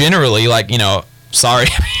work generally. Sorry,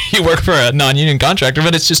 you work for a non-union contractor,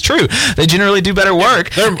 but it's just true. They generally do better work.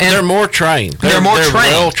 They're more trained. They're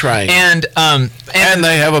well trained, and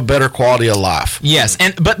they have a better quality of life. Yes,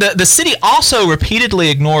 but the city also repeatedly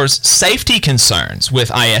ignores safety concerns with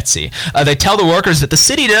IETSE. They tell the workers that the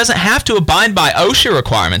city doesn't have to abide by OSHA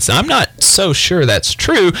requirements, and I'm not so sure that's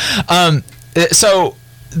true.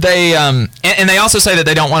 They and they also say that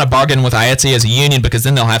they don't want to bargain with IETSE as a union, because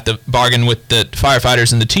then they'll have to bargain with the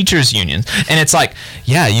firefighters and the teachers unions. And it's like,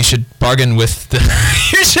 yeah, you should bargain with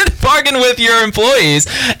your employees.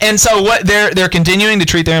 And so what they're continuing to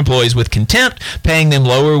treat their employees with contempt, paying them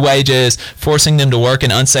lower wages, forcing them to work in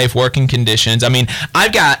unsafe working conditions. I mean,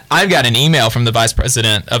 I've got an email from the vice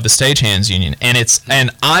president of the Stagehands Union,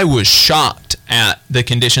 and I was shocked at the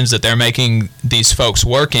conditions that they're making these folks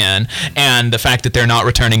work in, and the fact that they're not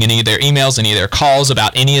returning any of their emails, any of their calls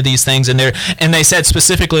about any of these things. And they said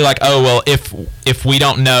specifically, like, oh, well, if we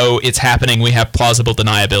don't know it's happening, we have plausible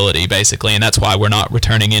deniability, basically, and that's why we're not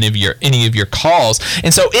returning any of your calls.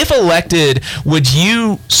 And so, if elected, would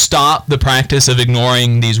you stop the practice of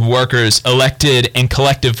ignoring these workers' elected and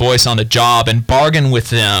collective voice on a job and bargain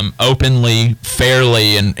with them openly,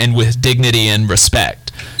 fairly, and with dignity and respect?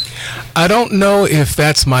 I don't know if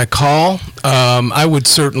that's my call. I would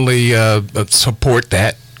certainly support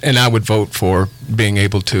that, and I would vote for being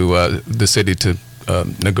able to the city to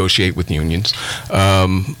negotiate with unions.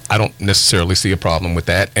 I don't necessarily see a problem with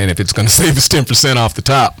that, and if it's going to save us 10% off the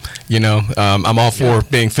top, I'm all for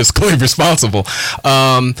being fiscally responsible.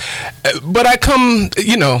 But I come,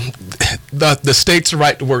 the state's a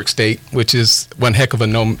right to work state, which is one heck of a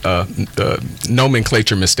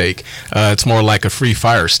nomenclature mistake. It's more like a free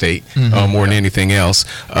fire state, more than anything else.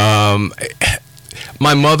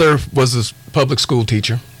 My mother was a public school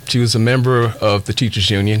teacher. She was a member of the teachers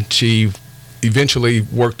union. She eventually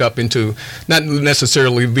worked up into not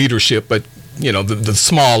necessarily leadership, but the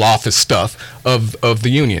small office stuff of the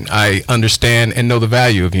union. I understand and know the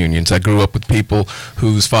value of unions. I grew up with people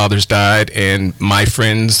whose fathers died, and my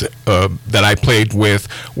friends that I played with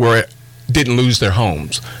didn't lose their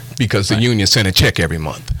homes because the union sent a check every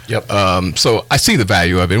month. Yep. So I see the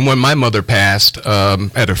value of it. And when my mother passed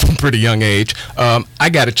at a pretty young age, I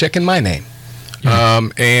got a check in my name.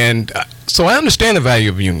 So I understand the value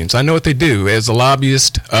of unions. I know what they do. As a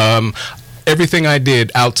lobbyist, everything I did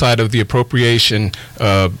outside of the appropriation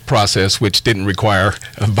process, which didn't require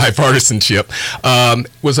bipartisanship,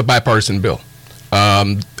 was a bipartisan bill.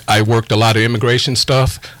 I worked a lot of immigration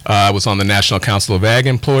stuff. I was on the National Council of Ag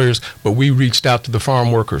Employers, but we reached out to the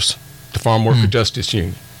farm workers, the Farm Worker Justice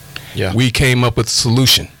Union. Yeah. We came up with a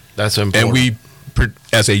solution. That's important. And we,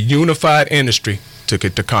 as a unified industry, took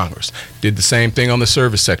it to Congress. Did the same thing on the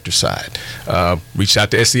service sector side. Reached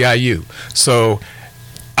out to SEIU. So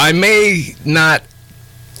I may not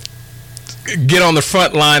get on the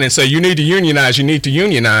front line and say, you need to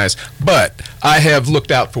unionize, but I have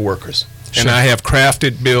looked out for workers. Sure. And I have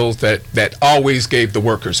crafted bills that always gave the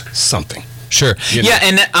workers something. Sure. Yeah,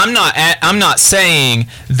 and I'm not saying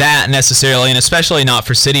that necessarily, and especially not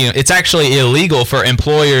for city. It's actually illegal for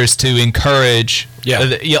employers to encourage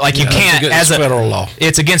Like you can't against federal law.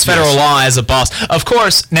 It's against federal law as a boss. Of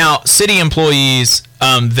course, now city employees,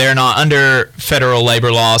 they're not under federal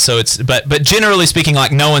labor law, so it's but generally speaking,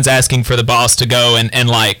 like no one's asking for the boss to go and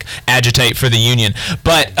like agitate for the union.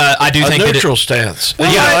 But I do think a neutral stance.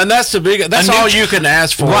 Well, and that's that's all you can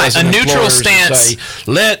ask for. Right, as a neutral stance. Say,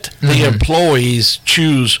 let the employees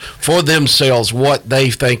choose for themselves what they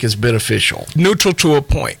think is beneficial. Neutral to a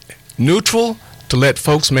point. Neutral to let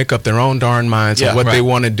folks make up their own darn minds of what they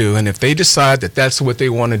want to do. And if they decide that that's what they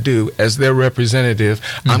want to do as their representative,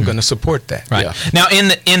 I'm going to support that. Right. Yeah. Now,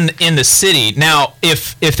 in the city, now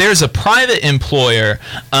if there's a private employer,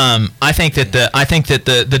 I think that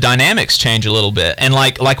the dynamics change a little bit. And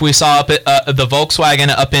like we saw up at the Volkswagen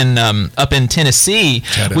up in Tennessee,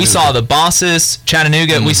 we saw the bosses,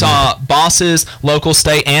 Chattanooga, we saw bosses, local,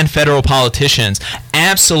 state, and federal politicians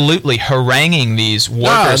absolutely haranguing these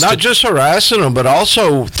workers. Not just harassing them, but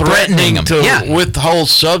also threatening them to withhold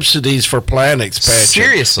subsidies for plant expansion.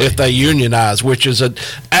 Seriously. If they unionize, which is an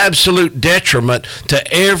absolute detriment to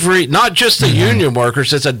not just the union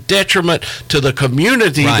workers, it's a detriment to the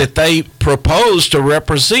community that they propose to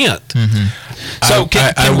represent. So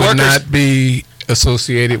I would not be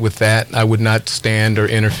associated with that. I would not stand or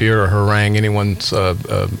interfere or harangue anyone's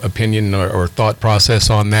opinion or thought process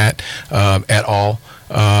on that at all.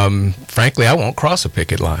 Frankly, I won't cross a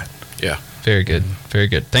picket line. Yeah. Very good. Very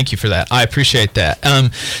good. Thank you for that. I appreciate that.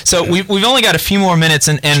 So we've only got a few more minutes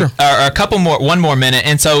and one more minute.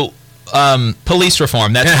 And so police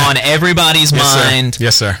reform, that's on everybody's mind.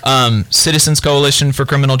 Yes, sir. Citizens Coalition for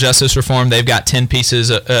Criminal Justice Reform, they've got 10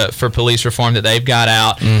 pieces for police reform that they've got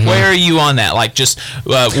out. Where are you on that? Like, just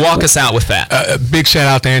walk us out with that. Big shout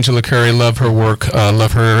out to Angela Curry. Love her work.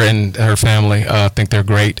 Love her and her family. I think they're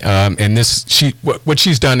great. And what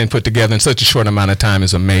she's done and put together in such a short amount of time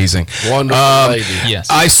is amazing. Wonderful lady. Yes.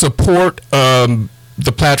 I support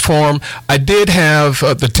the platform. I did have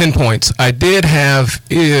the 10 points. I did have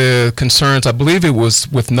concerns. I believe it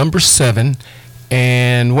was with number 7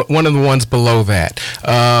 and one of the ones below that.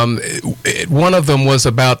 One of them was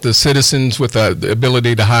about the citizens with the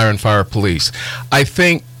ability to hire and fire police. I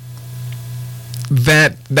think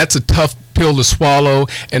that's a tough pill to swallow,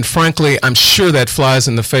 and frankly, I'm sure that flies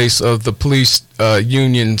in the face of the police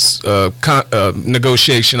unions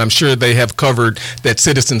negotiation. I'm sure they have covered that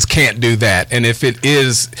citizens can't do that, and if it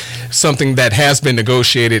is something that has been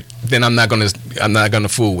negotiated, then I'm not going to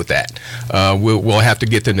fool with that. We'll have to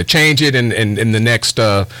get them to change it in the next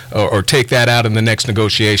or take that out in the next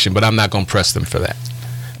negotiation, but I'm not going to press them for that.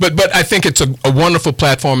 But I think it's a wonderful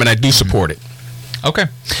platform, and I do support it. Okay.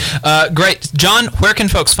 Great. John, where can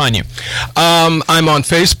folks find you? I'm on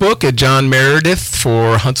Facebook at John Meredith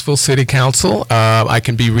for Huntsville City Council. I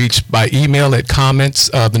can be reached by email at comments,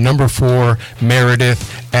 the number 4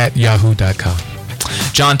 Meredith@yahoo.com.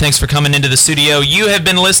 John, thanks for coming into the studio. You have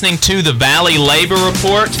been listening to the Valley Labor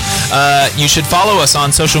Report. You should follow us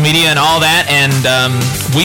on social media and all that, and we